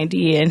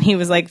ID, and he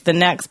was like the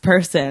next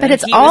person. But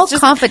it's all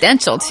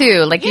confidential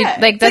too. Like you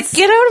like that's like,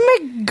 get out of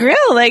my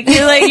grill. Like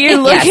you're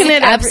looking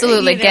at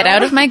absolutely get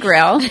out of my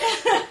grill.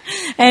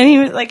 And he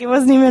was like, it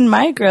wasn't even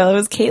my grill, it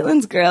was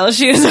Caitlin's grill.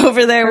 She was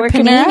over there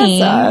working her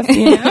ass off,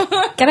 you know?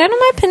 Get out of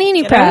my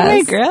panini Get press. out of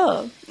my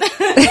grill.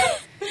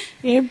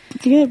 You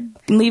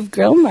leave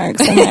grill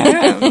marks on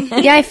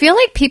there. Yeah, I feel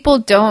like people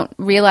don't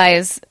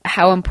realize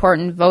how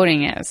important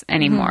voting is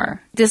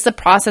anymore. Just the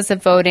process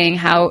of voting,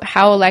 how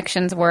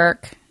elections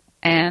work,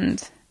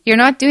 and you're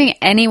not doing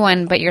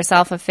anyone but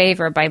yourself a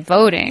favor by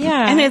voting.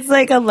 Yeah. And it's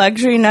like a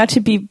luxury not to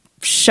be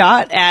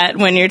shot at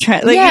when you're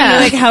trying. Like, you know,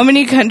 like how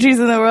many countries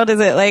in the world is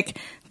it like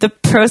the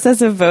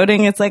process of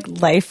voting? It's like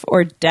life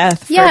or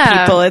death for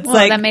people. It's well,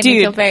 like, that made dude,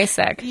 me feel very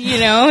sick. you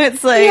know,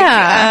 it's like,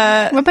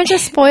 We're a bunch of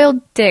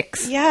spoiled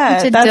dicks.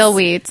 yeah, bunch of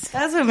dillweeds.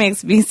 That's what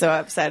makes me so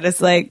upset.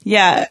 It's like,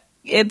 yeah,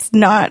 it's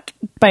not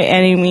by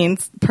any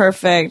means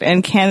perfect,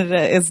 and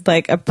Canada is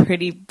like a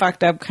pretty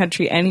fucked up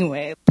country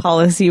anyway,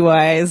 policy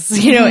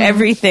wise, you know,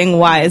 everything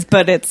wise.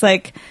 But it's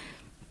like,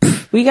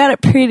 we got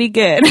it pretty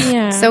good.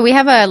 Yeah. So we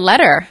have a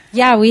letter.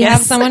 Yeah, we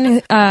have someone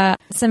who,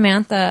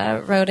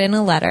 Samantha wrote in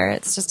a letter.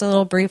 It's just a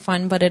little brief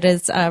one, but it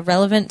is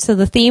relevant to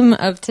the theme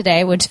of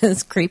today, which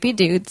is creepy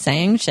dudes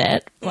saying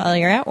shit while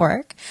you're at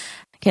work.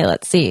 Okay,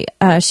 let's see.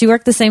 She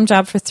worked the same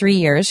job for 3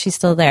 years. She's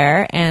still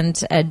there.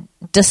 And a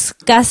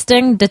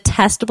disgusting,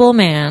 detestable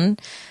man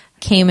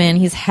came in.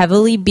 He's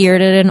heavily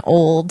bearded and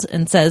old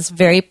and says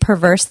very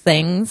perverse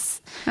things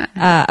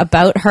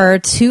about her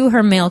to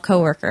her male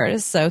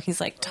coworkers. So he's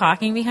like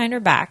talking behind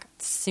her back.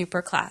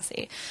 Super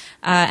classy.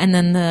 And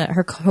then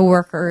her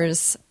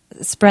coworkers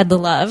spread the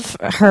love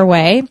her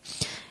way.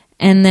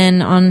 And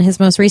then on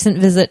his most recent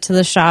visit to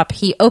the shop,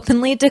 he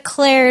openly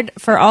declared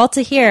for all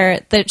to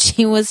hear that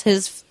she was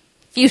his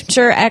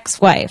future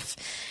ex-wife.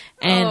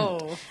 And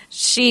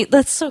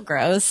that's so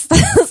gross.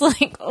 That's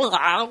like,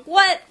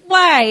 what?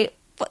 Why?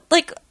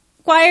 Like,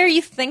 why are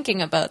you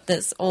thinking about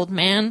this, old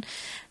man?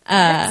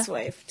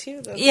 Ex-wife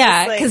too.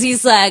 Yeah, because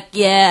he's like,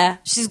 yeah,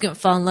 she's gonna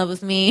fall in love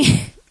with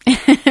me.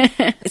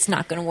 It's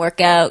not gonna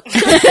work out.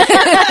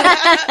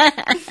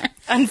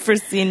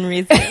 Unforeseen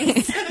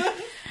reasons.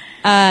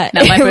 Not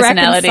my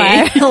personality.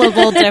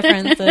 Irreconcilable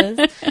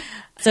differences.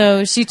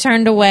 So she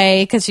turned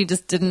away because she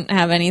just didn't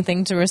have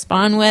anything to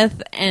respond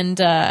with. And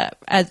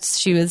as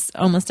she was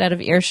almost out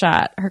of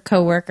earshot, her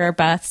coworker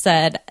Beth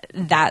said,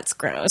 "That's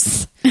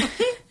gross."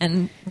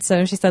 And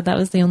so she said that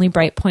was the only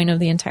bright point of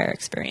the entire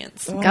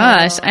experience.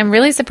 Gosh, I'm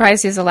really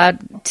surprised he's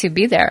allowed to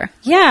be there.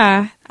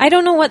 Yeah. I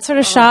don't know what sort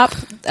of shop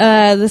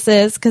this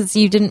is because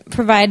you didn't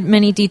provide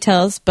many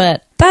details,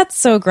 but that's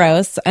so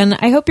gross. And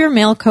I hope your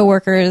male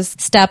coworkers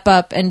step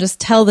up and just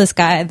tell this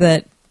guy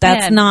that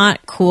that's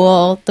not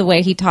cool the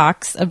way he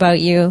talks about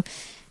you.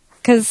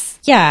 Because,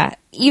 yeah,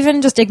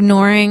 even just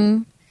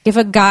ignoring, if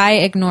a guy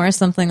ignores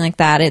something like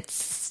that,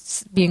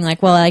 it's being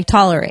like, well, I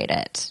tolerate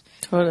it.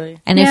 Totally.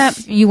 And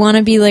if you want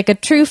to be like a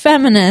true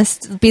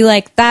feminist, be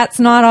like, that's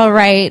not all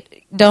right.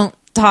 Don't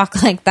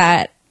talk like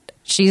that.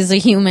 She's a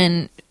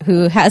human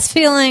who has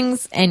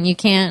feelings, and you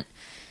can't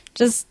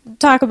just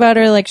talk about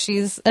her like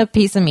she's a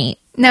piece of meat.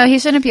 No, he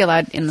shouldn't be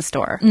allowed in the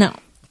store. No.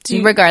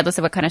 Regardless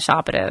of what kind of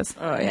shop it is.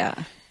 Oh, yeah.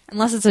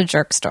 Unless it's a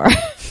jerk store.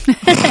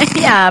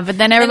 Yeah, but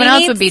then everyone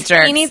else would be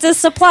jerks. He needs his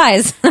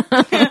supplies.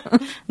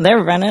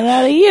 They're running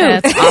out of you.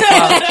 That's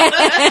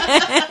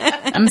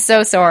awful. I'm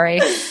so sorry.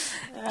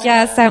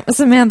 Yes,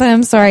 Samantha,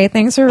 I'm sorry.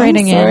 Thanks for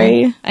writing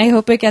sorry. in. I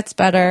hope it gets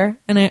better.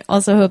 And I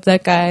also hope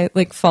that guy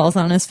like falls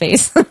on his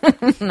face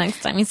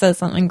next time he says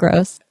something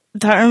gross.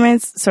 That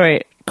reminds,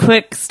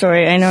 quick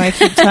story. I know I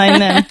keep telling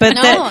them, but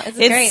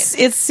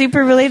it's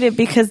super related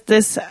because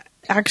this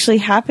actually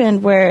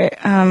happened where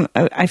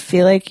I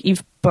feel like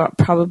you've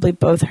probably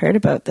both heard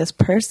about this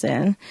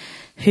person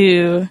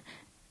who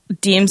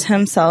deems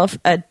himself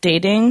a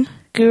dating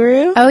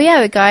guru. Oh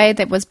yeah, the guy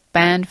that was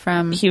banned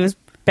from... He was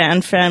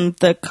banned from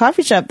the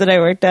coffee shop that I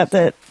worked at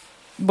that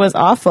was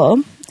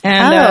awful.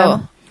 And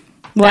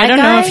well, I don't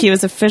know if he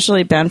was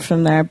officially banned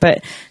from there,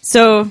 but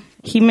so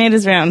he made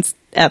his rounds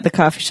at the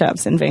coffee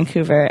shops in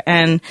Vancouver,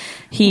 and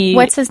he...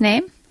 What's his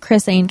name?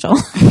 Chris Angel.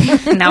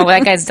 No,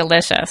 that guy's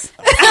delicious.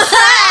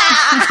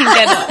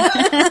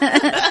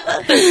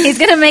 He's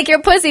gonna make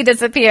your pussy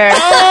disappear.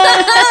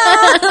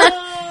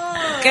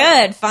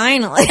 Good,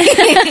 finally.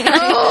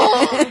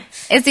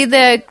 Is he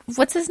the,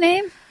 what's his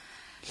name?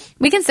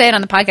 We can say it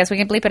on the podcast. We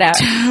can bleep it out.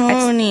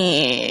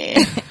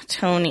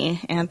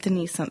 Tony,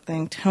 Anthony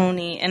something,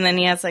 Tony. And then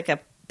he has like a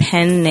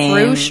pen name.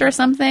 Roosh or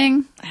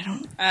something?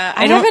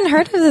 I haven't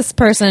heard of this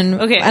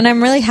person. Okay. And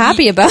I'm really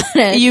happy about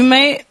it. You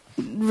might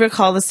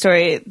recall the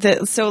story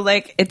that, so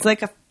like, it's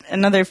like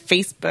another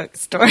Facebook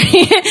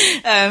story.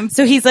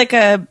 So he's like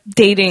a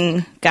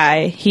dating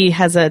guy. He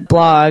has a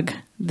blog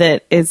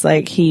that is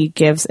like, he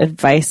gives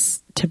advice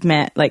to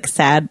men, like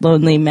sad,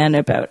 lonely men,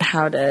 about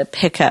how to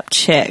pick up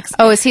chicks.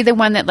 Oh, is he the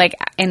one that like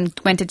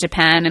went to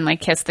Japan and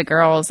like kissed the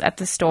girls at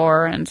the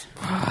store? And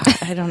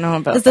I don't know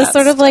about. Is this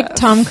sort of like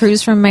Tom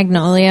Cruise from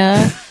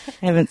Magnolia?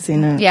 I haven't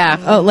seen it. Yeah.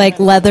 Oh,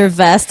 like leather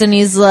vest, and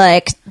he's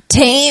like,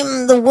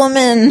 tame the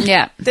woman.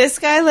 Yeah. This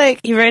guy, like,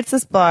 he writes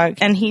this blog,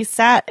 and he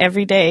sat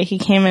every day. He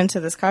came into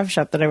this coffee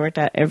shop that I worked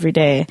at every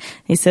day.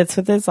 He sits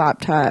with his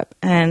laptop,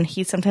 and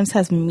he sometimes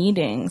has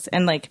meetings,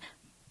 and like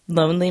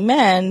lonely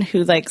men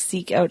who like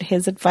seek out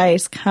his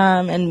advice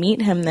come and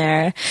meet him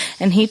there,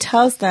 and he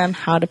tells them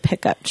how to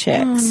pick up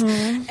chicks.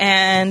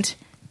 And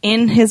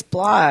in his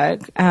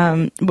blog,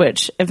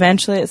 which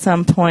eventually at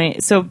some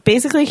point, so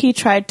basically he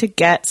tried to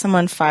get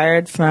someone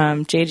fired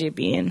from JJ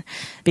Bean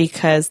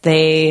because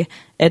they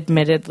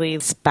admittedly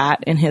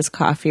spat in his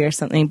coffee or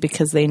something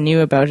because they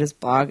knew about his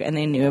blog and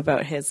they knew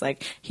about his,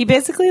 like, he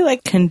basically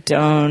like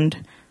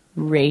condoned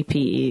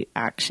rapey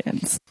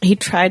actions. He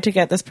tried to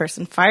get this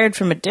person fired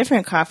from a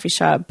different coffee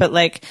shop, but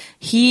like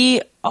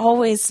he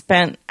always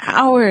spent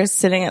hours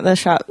sitting at the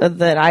shop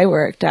that I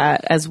worked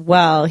at as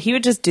well. He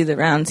would just do the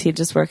rounds. He'd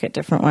just work at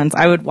different ones.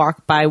 I would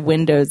walk by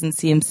windows and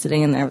see him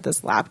sitting in there with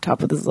his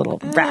laptop with his little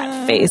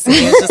rat face. And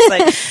he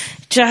was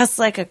just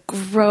like a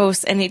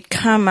gross, and he'd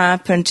come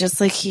up and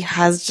just like, he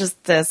has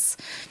just this,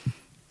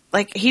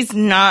 like, he's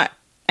not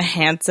a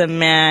handsome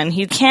man.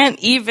 He can't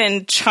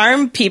even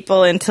charm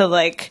people into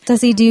like. Does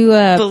he do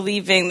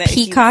believing that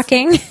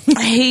peacocking?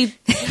 But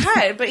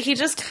he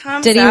just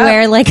comes. Did he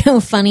wear like a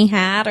funny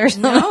hat or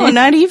something? No,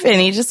 not even.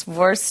 He just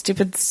wore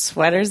stupid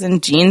sweaters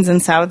and jeans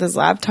and sat with his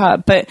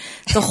laptop. But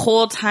the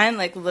whole time,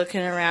 like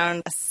looking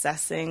around,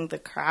 assessing the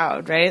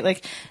crowd, right?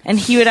 Like, and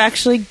he would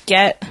actually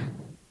get.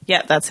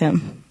 Yeah, that's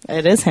him.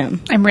 It is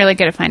him. I'm really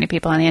good at finding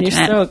people on the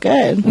internet. You're so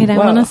good. Wait, I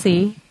want to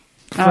see.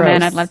 Oh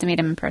man, I'd love to meet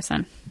him in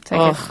person.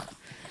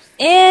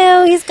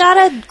 Ew, he's got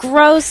a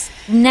gross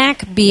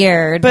neck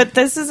beard. But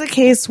this is a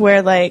case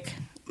where, like,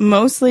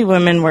 mostly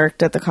women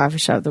worked at the coffee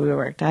shop that we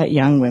worked at,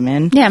 young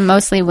women. Yeah,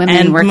 mostly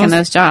women work in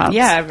those jobs.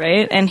 Yeah,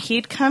 right? And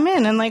he'd come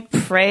in and, like,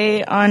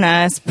 prey on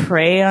us,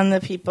 prey on the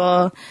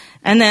people.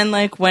 And then,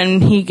 like, when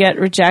he get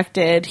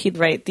rejected, he'd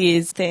write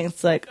these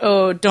things like,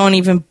 oh, don't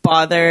even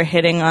bother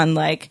hitting on,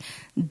 like,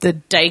 the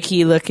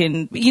dykey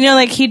looking, you know,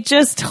 like, he'd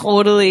just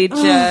totally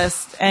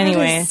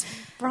anyway.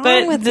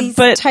 Wrong with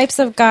these types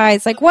of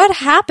guys? Like, what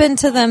happened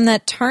to them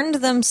that turned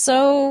them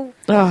so?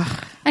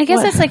 I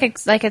guess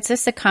it's like it's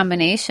just a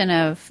combination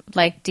of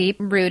like deep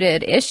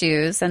rooted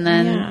issues, and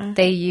then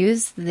they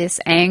use this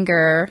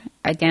anger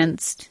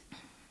against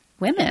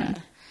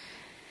women.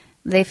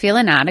 They feel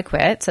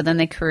inadequate, so then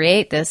they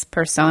create this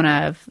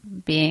persona of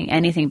being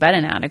anything but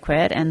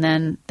inadequate, and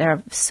then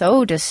they're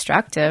so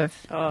destructive.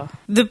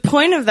 The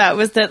point of that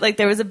was that, like,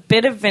 there was a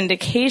bit of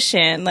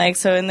vindication. Like,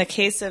 so in the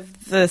case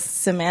of the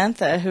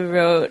Samantha who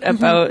wrote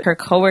about her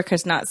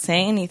coworkers not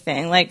saying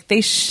anything, like,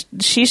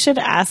 she should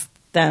ask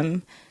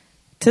them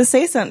to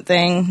say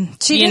something.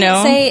 She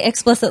didn't say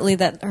explicitly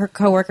that her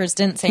coworkers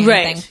didn't say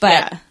anything,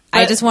 but...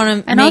 I just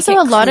want to and also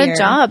a lot of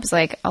jobs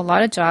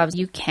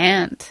you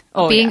can't.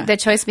 The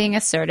choice being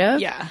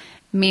assertive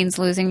means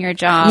losing your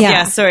job.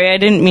 Yeah, sorry, I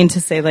didn't mean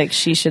to say like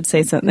she should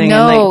say something.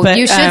 No,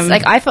 you should.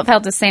 Like I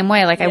felt the same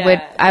way. Like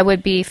I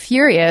would be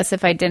furious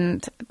if I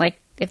didn't, like,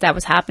 if that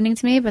was happening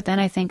to me. But then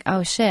I think,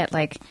 oh shit,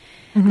 like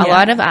a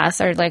lot of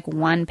us are like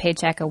one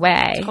paycheck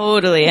away.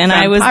 Totally, and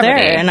I was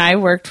poverty. There, and I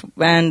worked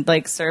and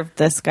like served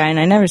this guy, and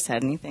I never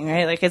said anything.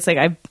 Right? Like it's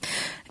like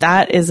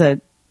that is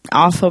a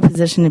awful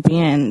position to be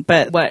in.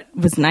 But what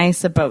was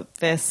nice about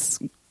this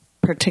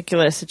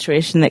particular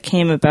situation that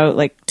came about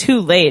like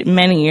too late,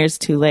 many years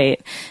too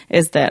late,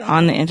 is that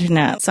on the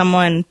internet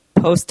someone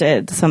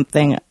posted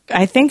something.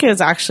 I think it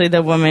was actually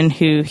the woman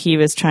who he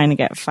was trying to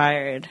get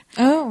fired.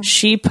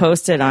 She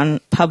posted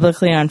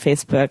publicly on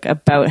Facebook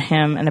about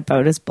him and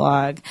about his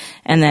blog,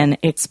 and then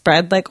it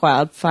spread like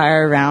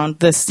wildfire around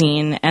the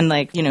scene, and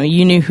like, you know,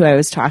 you knew who I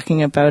was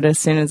talking about as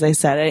soon as I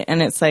said it.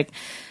 And it's like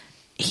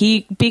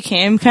he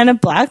became kind of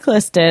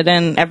blacklisted,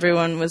 and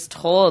everyone was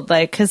told,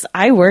 like, because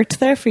I worked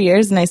there for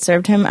years and I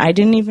served him. I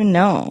didn't even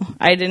know.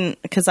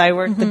 Because I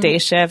worked the day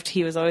shift.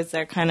 He was always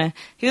there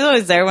he was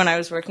always there when I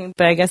was working.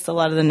 But I guess a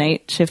lot of the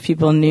night shift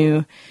people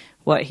knew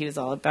what he was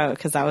all about,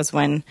 because that was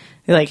when,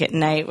 like, at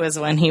night was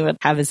when he would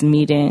have his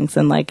meetings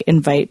and like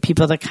invite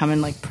people to come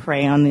and like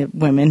prey on the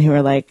women who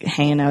were like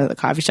hanging out at the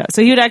coffee shop.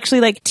 So he would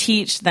actually like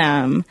teach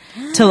them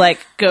to like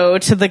go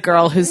to the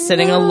girl who's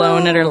sitting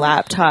alone at her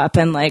laptop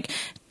and like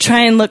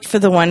try and look for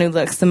the one who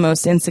looks the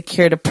most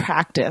insecure to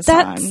practice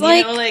That's on.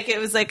 like- You know, like it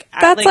was like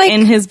That's like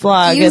in his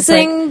blog, it's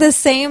using the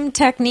same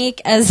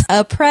technique as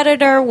a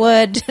predator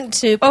would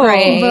to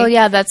prey. Well,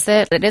 yeah, that's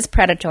it. It is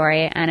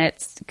predatory, and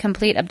it's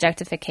complete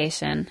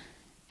objectification.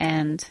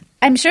 And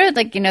I'm sure,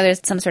 like, you know, there's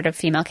some sort of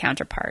female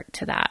counterpart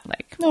to that,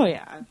 like, oh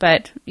yeah,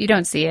 but you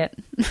don't see it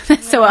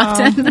so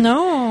often.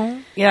 No.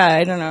 yeah.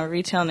 I don't know.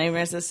 Retail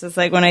Neighbors. It's just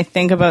like when I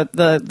think about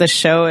the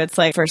show, it's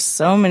like for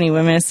so many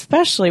women,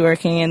 especially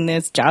working in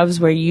these jobs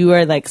where you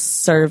are like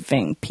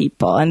serving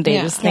people, and they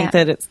Yeah. just think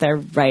Yeah. that it's their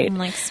right. I'm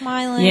like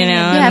smiling. You know,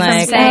 Yeah, and from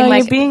like, saying, oh,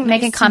 like, you're being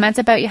making nice comments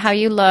about you, how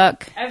you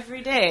look.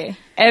 every day.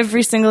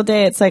 Every single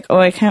day, it's like, oh,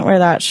 I can't wear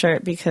that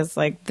shirt because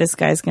like this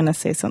guy's gonna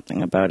say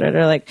something about it,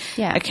 or like,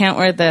 Yeah. I can't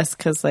wear this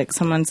because like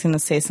someone's gonna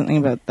say something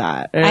about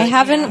that. Or, I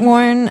haven't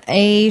worn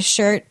a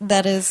shirt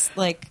that is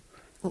like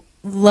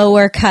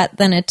lower cut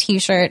than a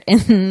t-shirt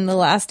in the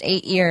last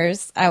 8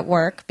 years at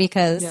work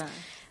because Yeah.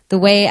 the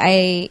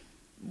way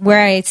where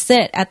I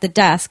sit at the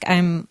desk,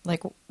 I'm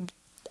like,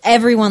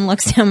 everyone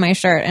looks down my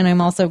shirt, and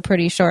I'm also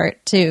pretty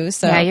short too.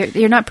 So Yeah,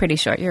 you're not pretty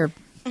short. You're,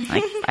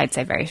 like, I'd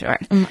say very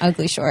short. I'm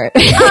ugly short.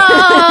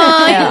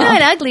 Oh, you're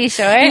not ugly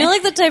short. You know,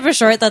 like the type of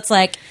short that's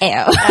like, ew.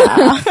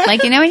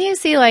 Like, you know when you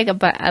see like a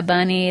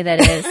bunny that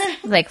is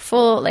like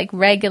full, like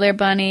regular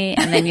bunny,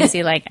 and then you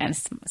see like a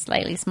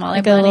slightly smaller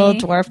Like a bunny, little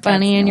dwarf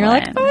bunny, that's and the you're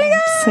like, one. oh my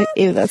god, It's like,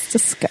 ew, that's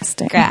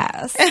disgusting.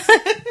 grass.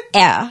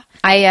 Yeah.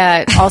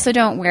 I also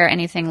don't wear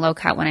anything low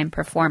cut when I'm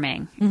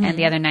performing. And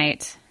the other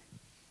night,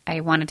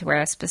 I wanted to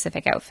wear a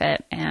specific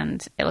outfit,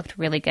 and it looked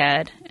really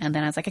good. And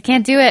then I was like, I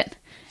can't do it.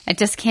 I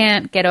just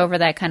can't get over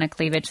that kind of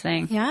cleavage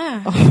thing.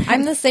 Yeah.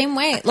 I'm the same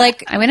way.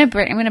 Like, I'm gonna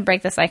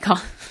break the cycle.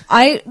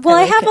 I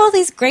like have it. all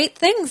these great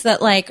things that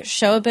like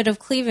show a bit of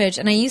cleavage,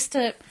 and I used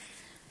to.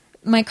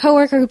 My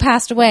coworker who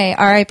passed away,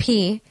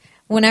 R.I.P.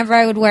 Whenever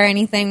I would wear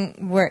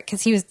anything,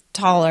 because he was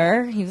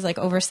taller, he was like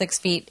over 6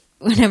 feet.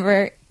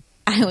 Whenever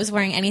I was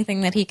wearing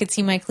anything that he could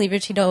see my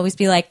cleavage, he'd always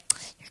be like,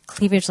 "Your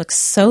cleavage looks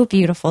so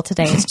beautiful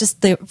today. It's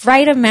just the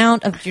right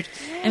amount of."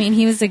 I mean,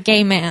 he was a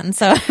gay man,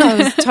 so I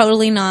was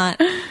totally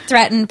not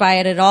threatened by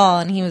it at all,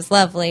 and he was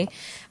lovely.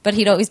 But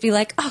he'd always be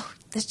like, "Oh,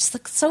 this just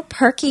looks so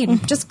perky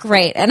and just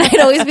great." And I'd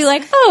always be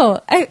like, "Oh,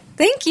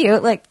 thank you."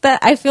 Like that,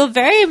 I feel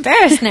very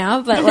embarrassed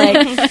now, but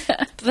like,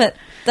 but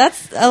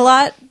that's a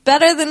lot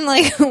better than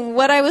like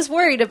what I was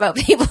worried about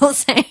people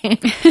saying.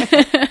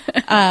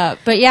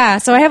 But yeah,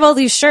 so I have all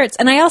these shirts,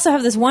 and I also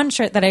have this one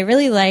shirt that I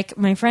really like.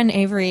 My friend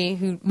Avery,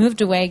 who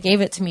moved away,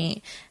 gave it to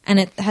me, and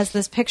it has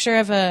this picture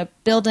of a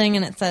building,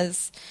 and it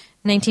says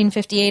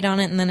 1958 on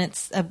it, and then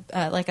it's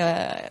like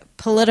a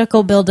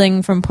political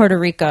building from Puerto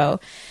Rico,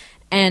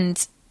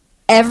 and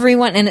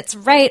everyone, and it's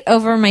right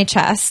over my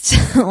chest,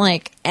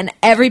 like, and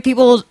every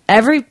people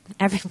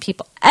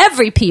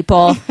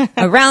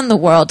around the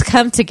world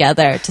come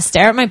together to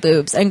stare at my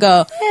boobs and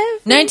go,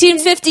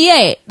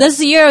 1958, this is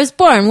the year I was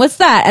born, what's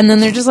that? And then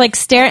they're just like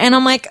stare, and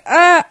I'm like,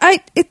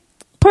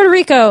 Puerto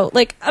Rico,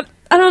 like,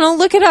 I don't know,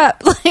 look it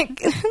up,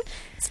 like,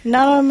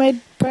 Not on my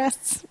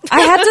breasts.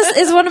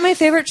 it's one of my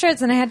favorite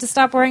shirts, and I had to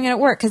stop wearing it at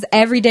work because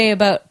every day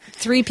about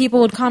 3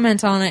 people would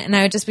comment on it, and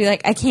I would just be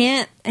like, I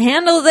can't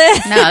handle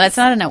this. No, that's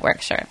not a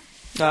work shirt.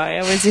 Oh, I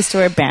always used to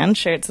wear band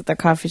shirts at the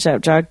coffee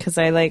shop job because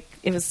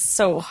it was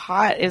so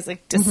hot. It was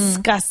like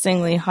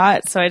disgustingly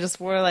hot. So I just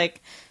wore like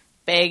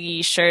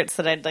baggy shirts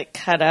that I'd like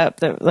cut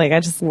up. That like I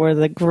just wore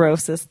the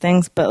grossest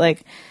things. But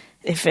like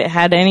if it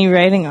had any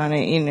writing on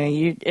it, you know,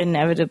 you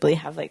inevitably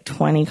have like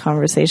 20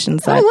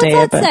 conversations that What's day.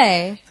 that But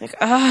say? like,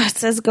 oh, it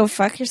says go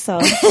fuck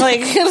yourself.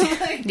 like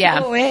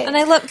Yeah. go away. And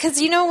I love,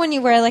 because you know when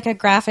you wear like a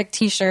graphic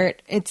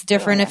t-shirt, it's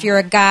different if you're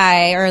a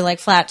guy or like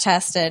flat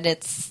chested.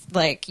 It's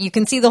like you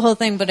can see the whole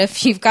thing, but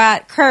if you've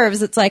got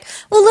curves, it's like,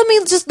 well, let me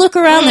just look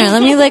around there.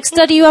 Let me like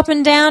study you up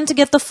and down to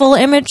get the full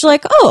image.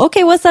 Like, oh,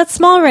 okay, what's that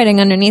small writing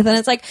underneath? And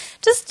it's like,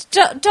 just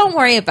don't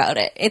worry about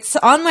it. It's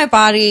on my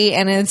body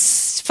and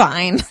it's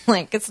fine.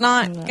 Like, it's not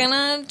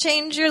gonna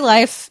change your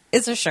life.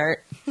 It's a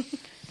shirt.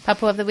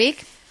 Puppo of the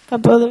week.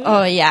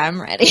 Oh yeah,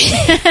 I'm ready.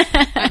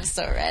 I'm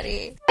so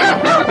ready.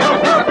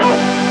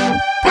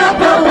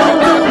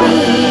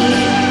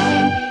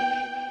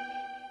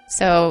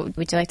 So,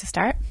 would you like to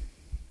start?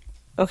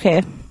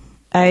 Okay.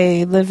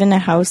 I live in a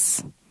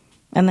house,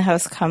 and the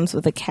house comes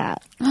with a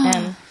cat.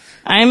 And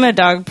I'm a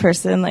dog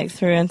person, like,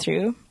 through and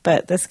through,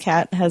 but this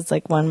cat has,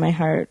 like, won my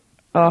heart.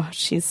 Oh,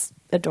 she's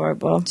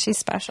adorable. She's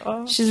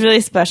special. She's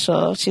really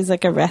special. She's,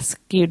 like, a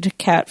rescued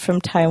cat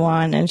from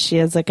Taiwan, and she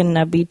has, like, a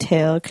nubby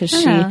tail because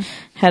she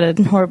had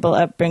a horrible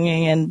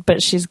upbringing,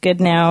 but she's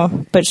good now.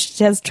 But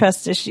she has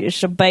trust issues.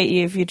 She'll bite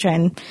you if you try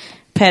and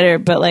pet her,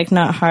 but like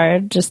not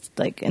hard, just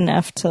like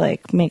enough to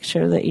like make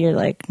sure that you're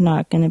like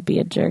not gonna be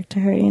a jerk to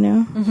her, you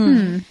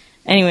know.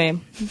 Anyway,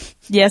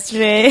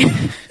 yesterday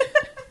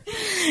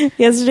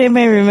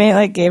my roommate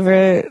like gave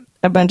her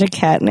a bunch of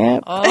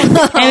catnip, and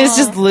it's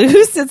just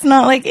loose. It's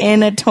not like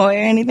in a toy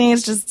or anything.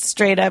 It's just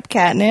straight up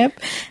catnip,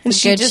 and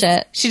Good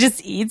shit. She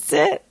just eats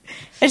it.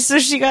 And so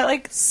she got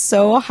like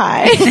so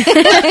high.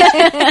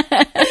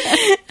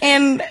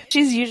 And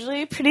she's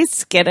usually pretty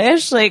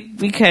skittish, like,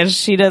 because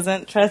she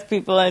doesn't trust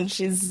people and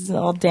she's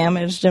all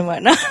damaged and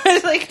whatnot.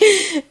 Like,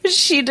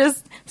 she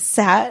just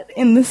sat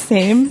in the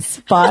same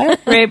spot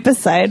right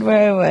beside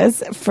where I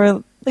was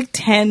for like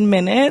 10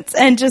 minutes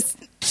and just,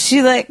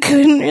 she like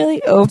couldn't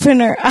really open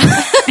her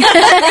eyes.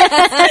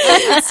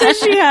 So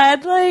she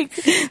had like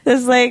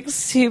this like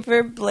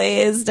super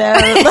blazed out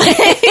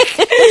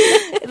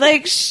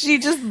like she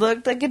just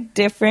looked like a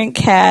different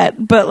cat,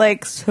 but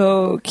like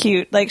so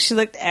cute. Like she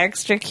looked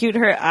extra cute.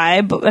 Her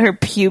her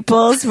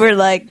pupils were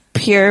like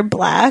pure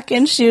black,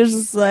 and she was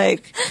just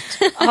like,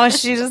 oh,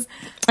 she just.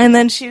 And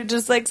then she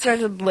just like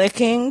started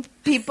licking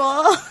people.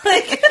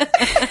 Like,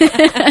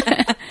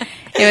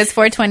 it was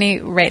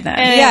 420 right then.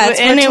 It's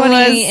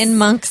 420 in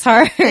Monk's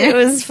heart. It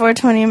was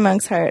 420 in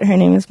Monk's heart. Her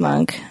name is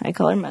Monk. I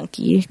call her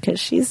Monkey because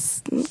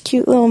she's a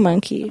cute little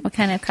monkey. What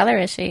kind of color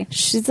is she?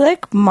 She's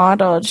like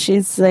mottled.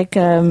 She's like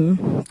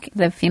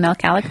the female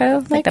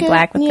calico, like the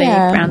black with the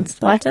brown black and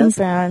splotches.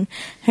 brown.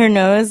 Her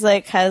nose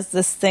like has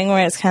this thing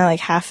where it's kind of like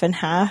half and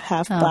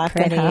half black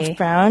pretty. and half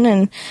brown,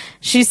 and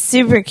she's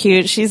super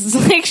cute. She's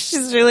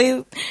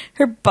really,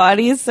 her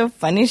body is so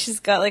funny. She's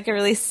got like a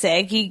really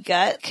saggy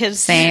gut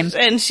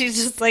and she's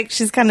just like,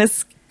 she's kind of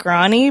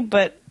scrawny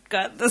but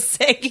got the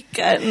saggy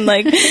gut and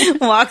like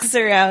walks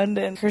around,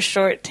 and her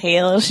short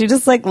tail, she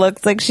just like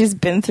looks like she's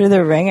been through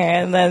the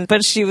ringer,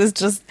 but she was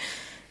just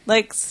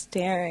like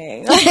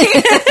staring.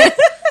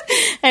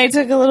 I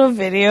took a little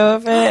video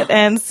of it,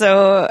 and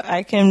so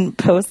I can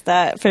post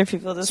that for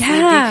people to see,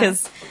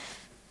 because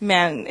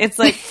man, it's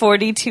like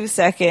 42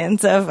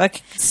 seconds of a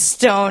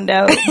stoned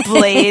out,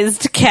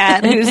 blazed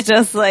cat who's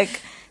just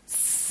like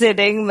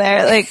sitting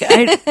there. Like,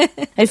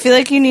 I feel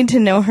like you need to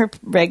know her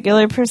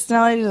regular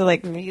personality to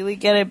like really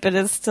get it, but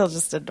it's still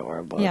just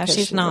adorable. Yeah,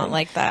 she's not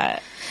like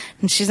that.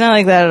 And she's not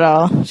like that at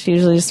all. She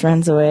usually just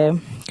runs away,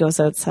 goes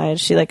outside.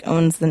 She like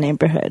owns the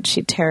neighborhood.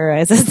 She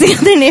terrorizes the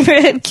other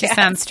neighborhood cats.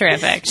 Sounds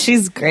terrific.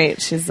 She's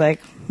great. She's like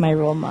my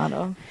role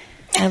model.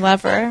 I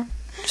love her.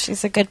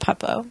 She's a good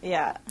puppo.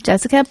 Yeah.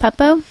 Jessica,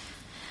 puppo?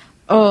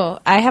 Oh,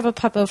 I have a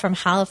puppo from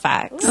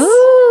Halifax.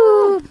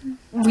 Ooh.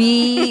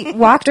 We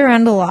walked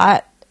around a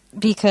lot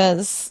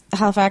because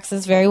Halifax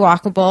is very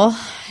walkable,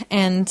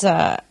 and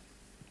but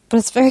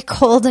it's very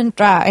cold and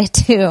dry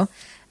too.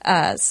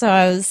 So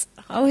I was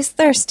always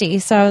thirsty.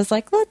 So I was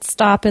like, let's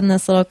stop in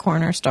this little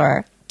corner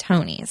store,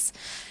 Tony's.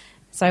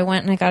 So I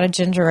went and I got a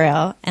ginger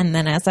ale, and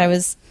then as I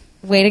was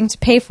waiting to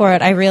pay for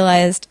it, I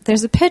realized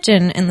there's a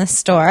pigeon in the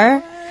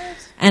store.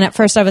 And at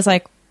first I was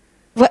like,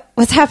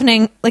 what's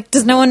happening? Like,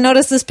 does no one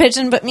notice this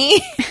pigeon but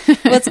me?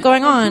 What's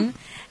going on?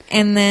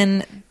 And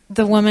then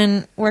the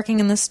woman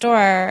working in the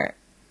store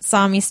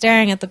saw me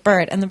staring at the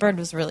bird, and the bird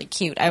was really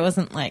cute. I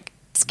wasn't like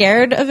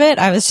scared of it.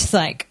 I was just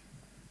like,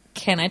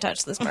 can I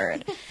touch this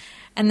bird?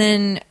 And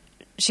then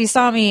she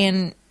saw me,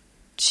 and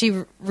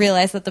she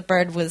realized that the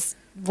bird was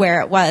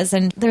where it was,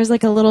 and there's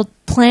like a little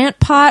plant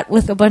pot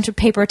with a bunch of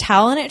paper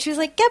towel in it. She was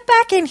like, get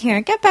back in here,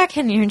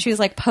 and she was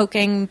like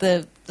poking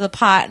the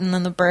pot, and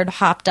then the bird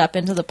hopped up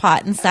into the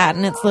pot and sat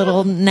in its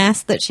little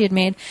nest that she had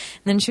made.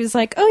 And then she was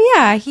like, oh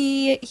yeah,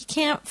 he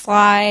can't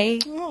fly.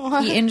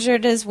 He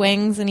injured his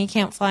wings and he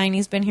can't fly, and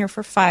he's been here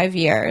for 5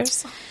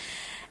 years.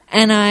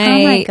 And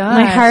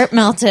my heart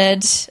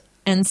melted.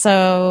 And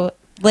so,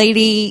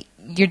 lady,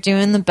 you're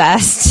doing the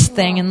best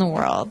thing in the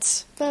world.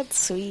 That's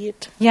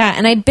sweet. Yeah,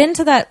 and I'd been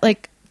to that,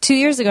 like, 2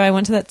 years ago. I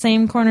went to that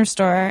same corner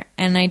store,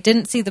 and I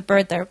didn't see the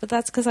bird there, but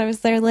that's because I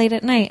was there late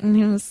at night, and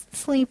he was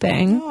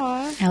sleeping.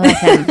 Aww. I love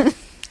him.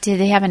 Did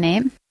they have a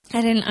name?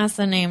 I didn't ask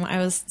the name. I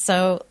was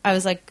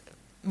like,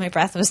 my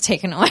breath was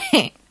taken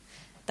away.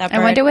 That bird.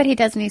 I wonder what he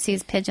does when he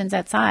sees pigeons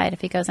outside,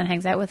 if he goes and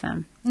hangs out with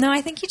them. No,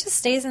 I think he just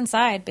stays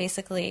inside,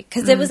 basically,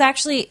 because it was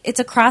actually, it's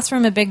across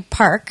from a big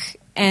park,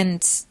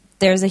 and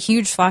there's a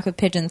huge flock of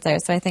pigeons there,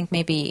 so I think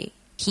maybe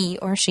he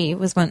or she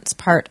was once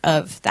part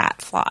of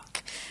that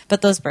flock.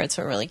 But those birds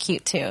were really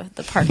cute, too.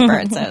 The park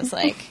birds, I was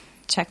like,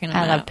 checking them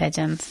out. I love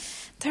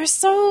pigeons. They're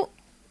so,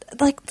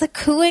 like, the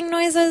cooing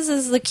noises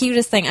is the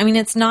cutest thing. I mean,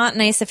 it's not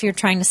nice if you're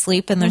trying to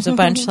sleep and there's a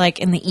bunch, like,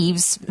 in the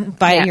eaves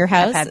by your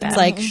house. It's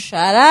like,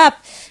 shut up.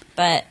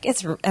 But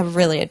it's a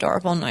really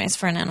adorable noise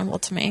for an animal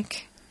to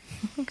make.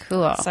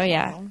 Cool. So,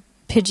 yeah.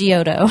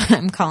 Pidgeotto,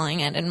 I'm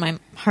calling it in my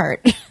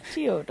heart.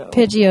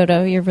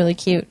 Pidgeotto, you're really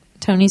cute.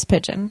 Tony's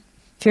Pigeon.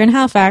 If you're in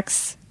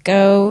Halifax,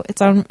 go.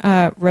 It's on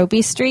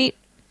Roby Street.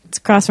 It's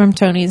across from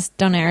Tony's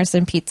Donaires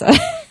and Pizza.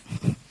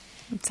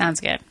 Sounds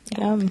good.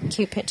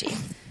 Cute Pidgey.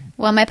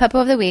 Well, my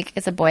puppo of the week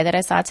is a boy that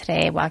I saw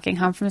today walking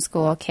home from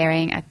school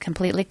carrying a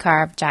completely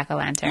carved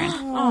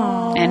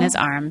jack-o'-lantern in his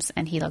arms,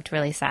 and he looked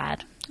really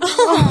sad.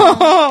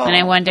 And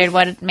I wondered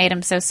what made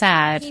him so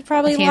sad. He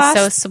probably he's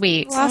so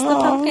sweet. Lost the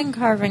pumpkin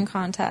carving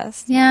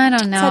contest. Yeah, I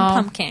don't know. It said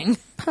pumpkin.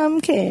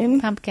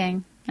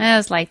 Pumpkin. I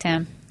just liked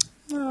him.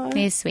 Aww.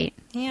 He's sweet.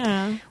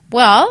 Yeah.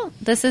 Well,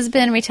 this has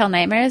been Retail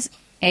Nightmares.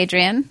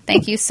 Adrian,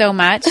 thank you so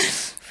much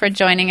for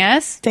joining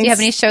us. Thanks. Do you have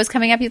any shows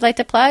coming up you'd like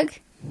to plug?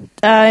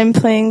 I'm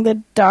playing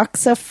the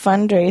Doxa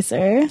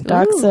fundraiser,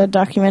 Doxa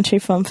Documentary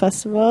Film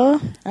Festival,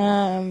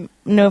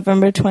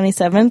 November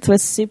 27th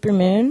with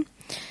Supermoon.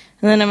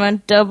 And then I'm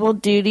on double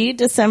duty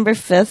December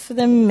 5th for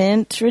the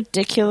Mint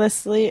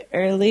ridiculously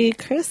early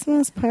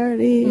Christmas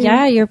party.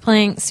 Yeah, you're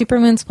playing,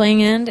 Supermoon's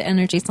playing and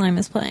Energy Slime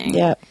is playing.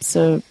 Yep,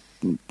 so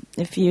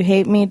if you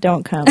hate me,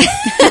 don't come.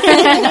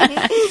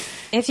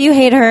 If you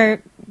hate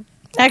her,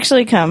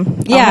 Actually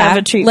come. yeah, I'll have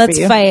a treat let's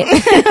for you. fight.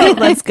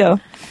 Let's go.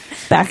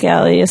 Back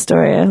alley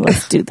Astoria.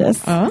 Let's do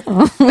this.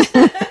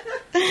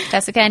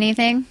 Jessica,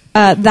 anything?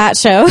 That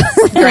show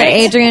that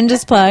Adrian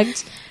just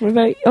plugged. What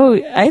about? Oh,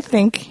 I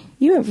think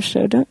you have a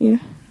show, don't you?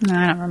 No,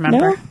 I don't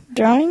remember. No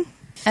drawing.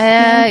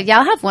 Yeah,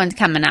 I'll have one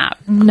coming up.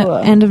 No,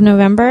 end of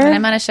November. And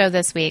I'm on a show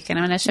this week, and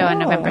I'm on a show on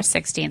Oh. November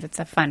 16th. It's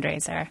a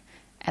fundraiser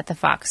at the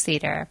Fox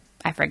Theater.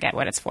 I forget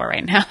what it's for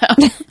right now.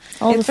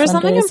 All It's the for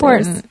something fundraisers.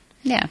 important.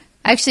 Yeah.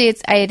 Actually,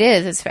 it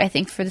is. It's, I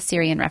think, for the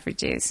Syrian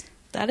refugees.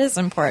 That is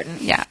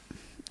important. Yeah.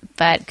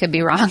 But could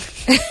be wrong.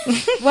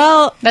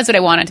 Well, That's what I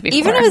wanted to be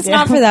even for. if it's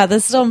not for that,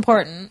 that's still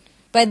important.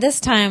 By this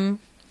time,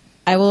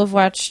 I will have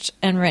watched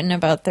and written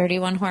about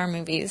 31 horror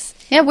movies.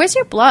 Yeah, where's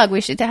your blog?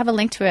 We should have a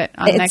link to it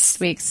on It's next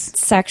week's.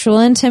 Sexual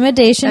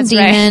Intimidation That's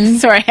Demon.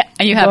 right. Sorry,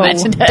 you have Whoa.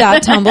 mentioned it.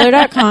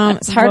 .tumblr.com.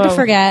 It's hard to Whoa.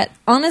 forget.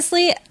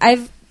 Honestly,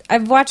 I've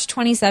watched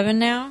 27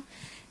 now,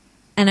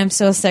 and I'm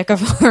so sick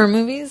of horror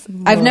movies.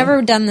 I've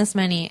never done this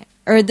many,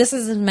 or this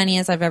is as many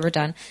as I've ever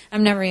done.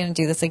 I'm never going to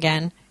do this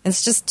again.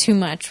 It's just too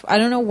much. I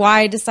don't know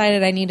why I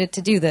decided I needed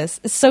to do this.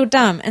 It's so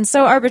dumb and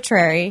so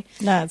arbitrary,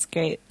 No, it's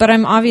great. but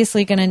I'm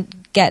obviously going to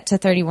get to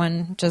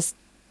 31 just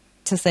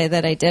to say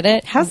that I did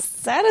it. How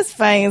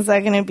satisfying is that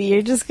going to be?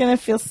 You're just going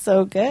to feel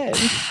so good.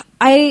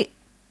 I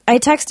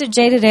texted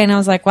Jay today and I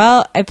was like,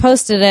 well, I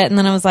posted it, and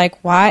then I was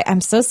like, why?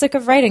 I'm so sick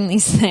of writing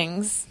these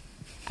things.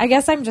 I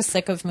guess I'm just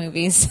sick of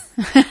movies.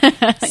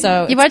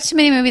 So You watch too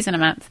many movies in a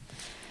month.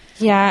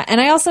 yeah, and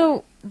I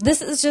also,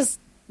 this is just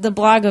the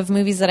blog of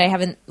movies that I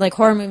haven't, like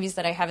horror movies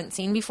that I haven't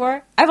seen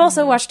before. I've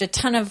also watched a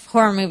ton of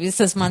horror movies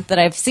this month that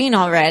I've seen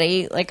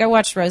already. Like I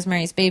watched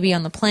Rosemary's Baby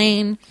on the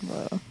plane.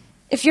 Whoa.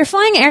 If you're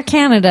flying Air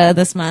Canada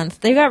this month,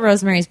 they've got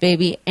Rosemary's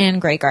Baby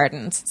and Grey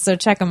Gardens, so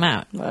check them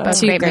out. Both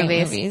Two great great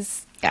movies.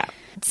 movies. Yeah.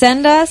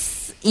 Send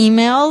us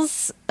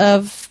emails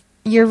of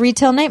your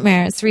retail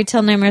nightmares,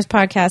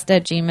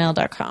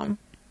 retailnightmarespodcast@gmail.com.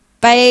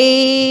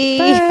 Bye.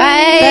 Bye.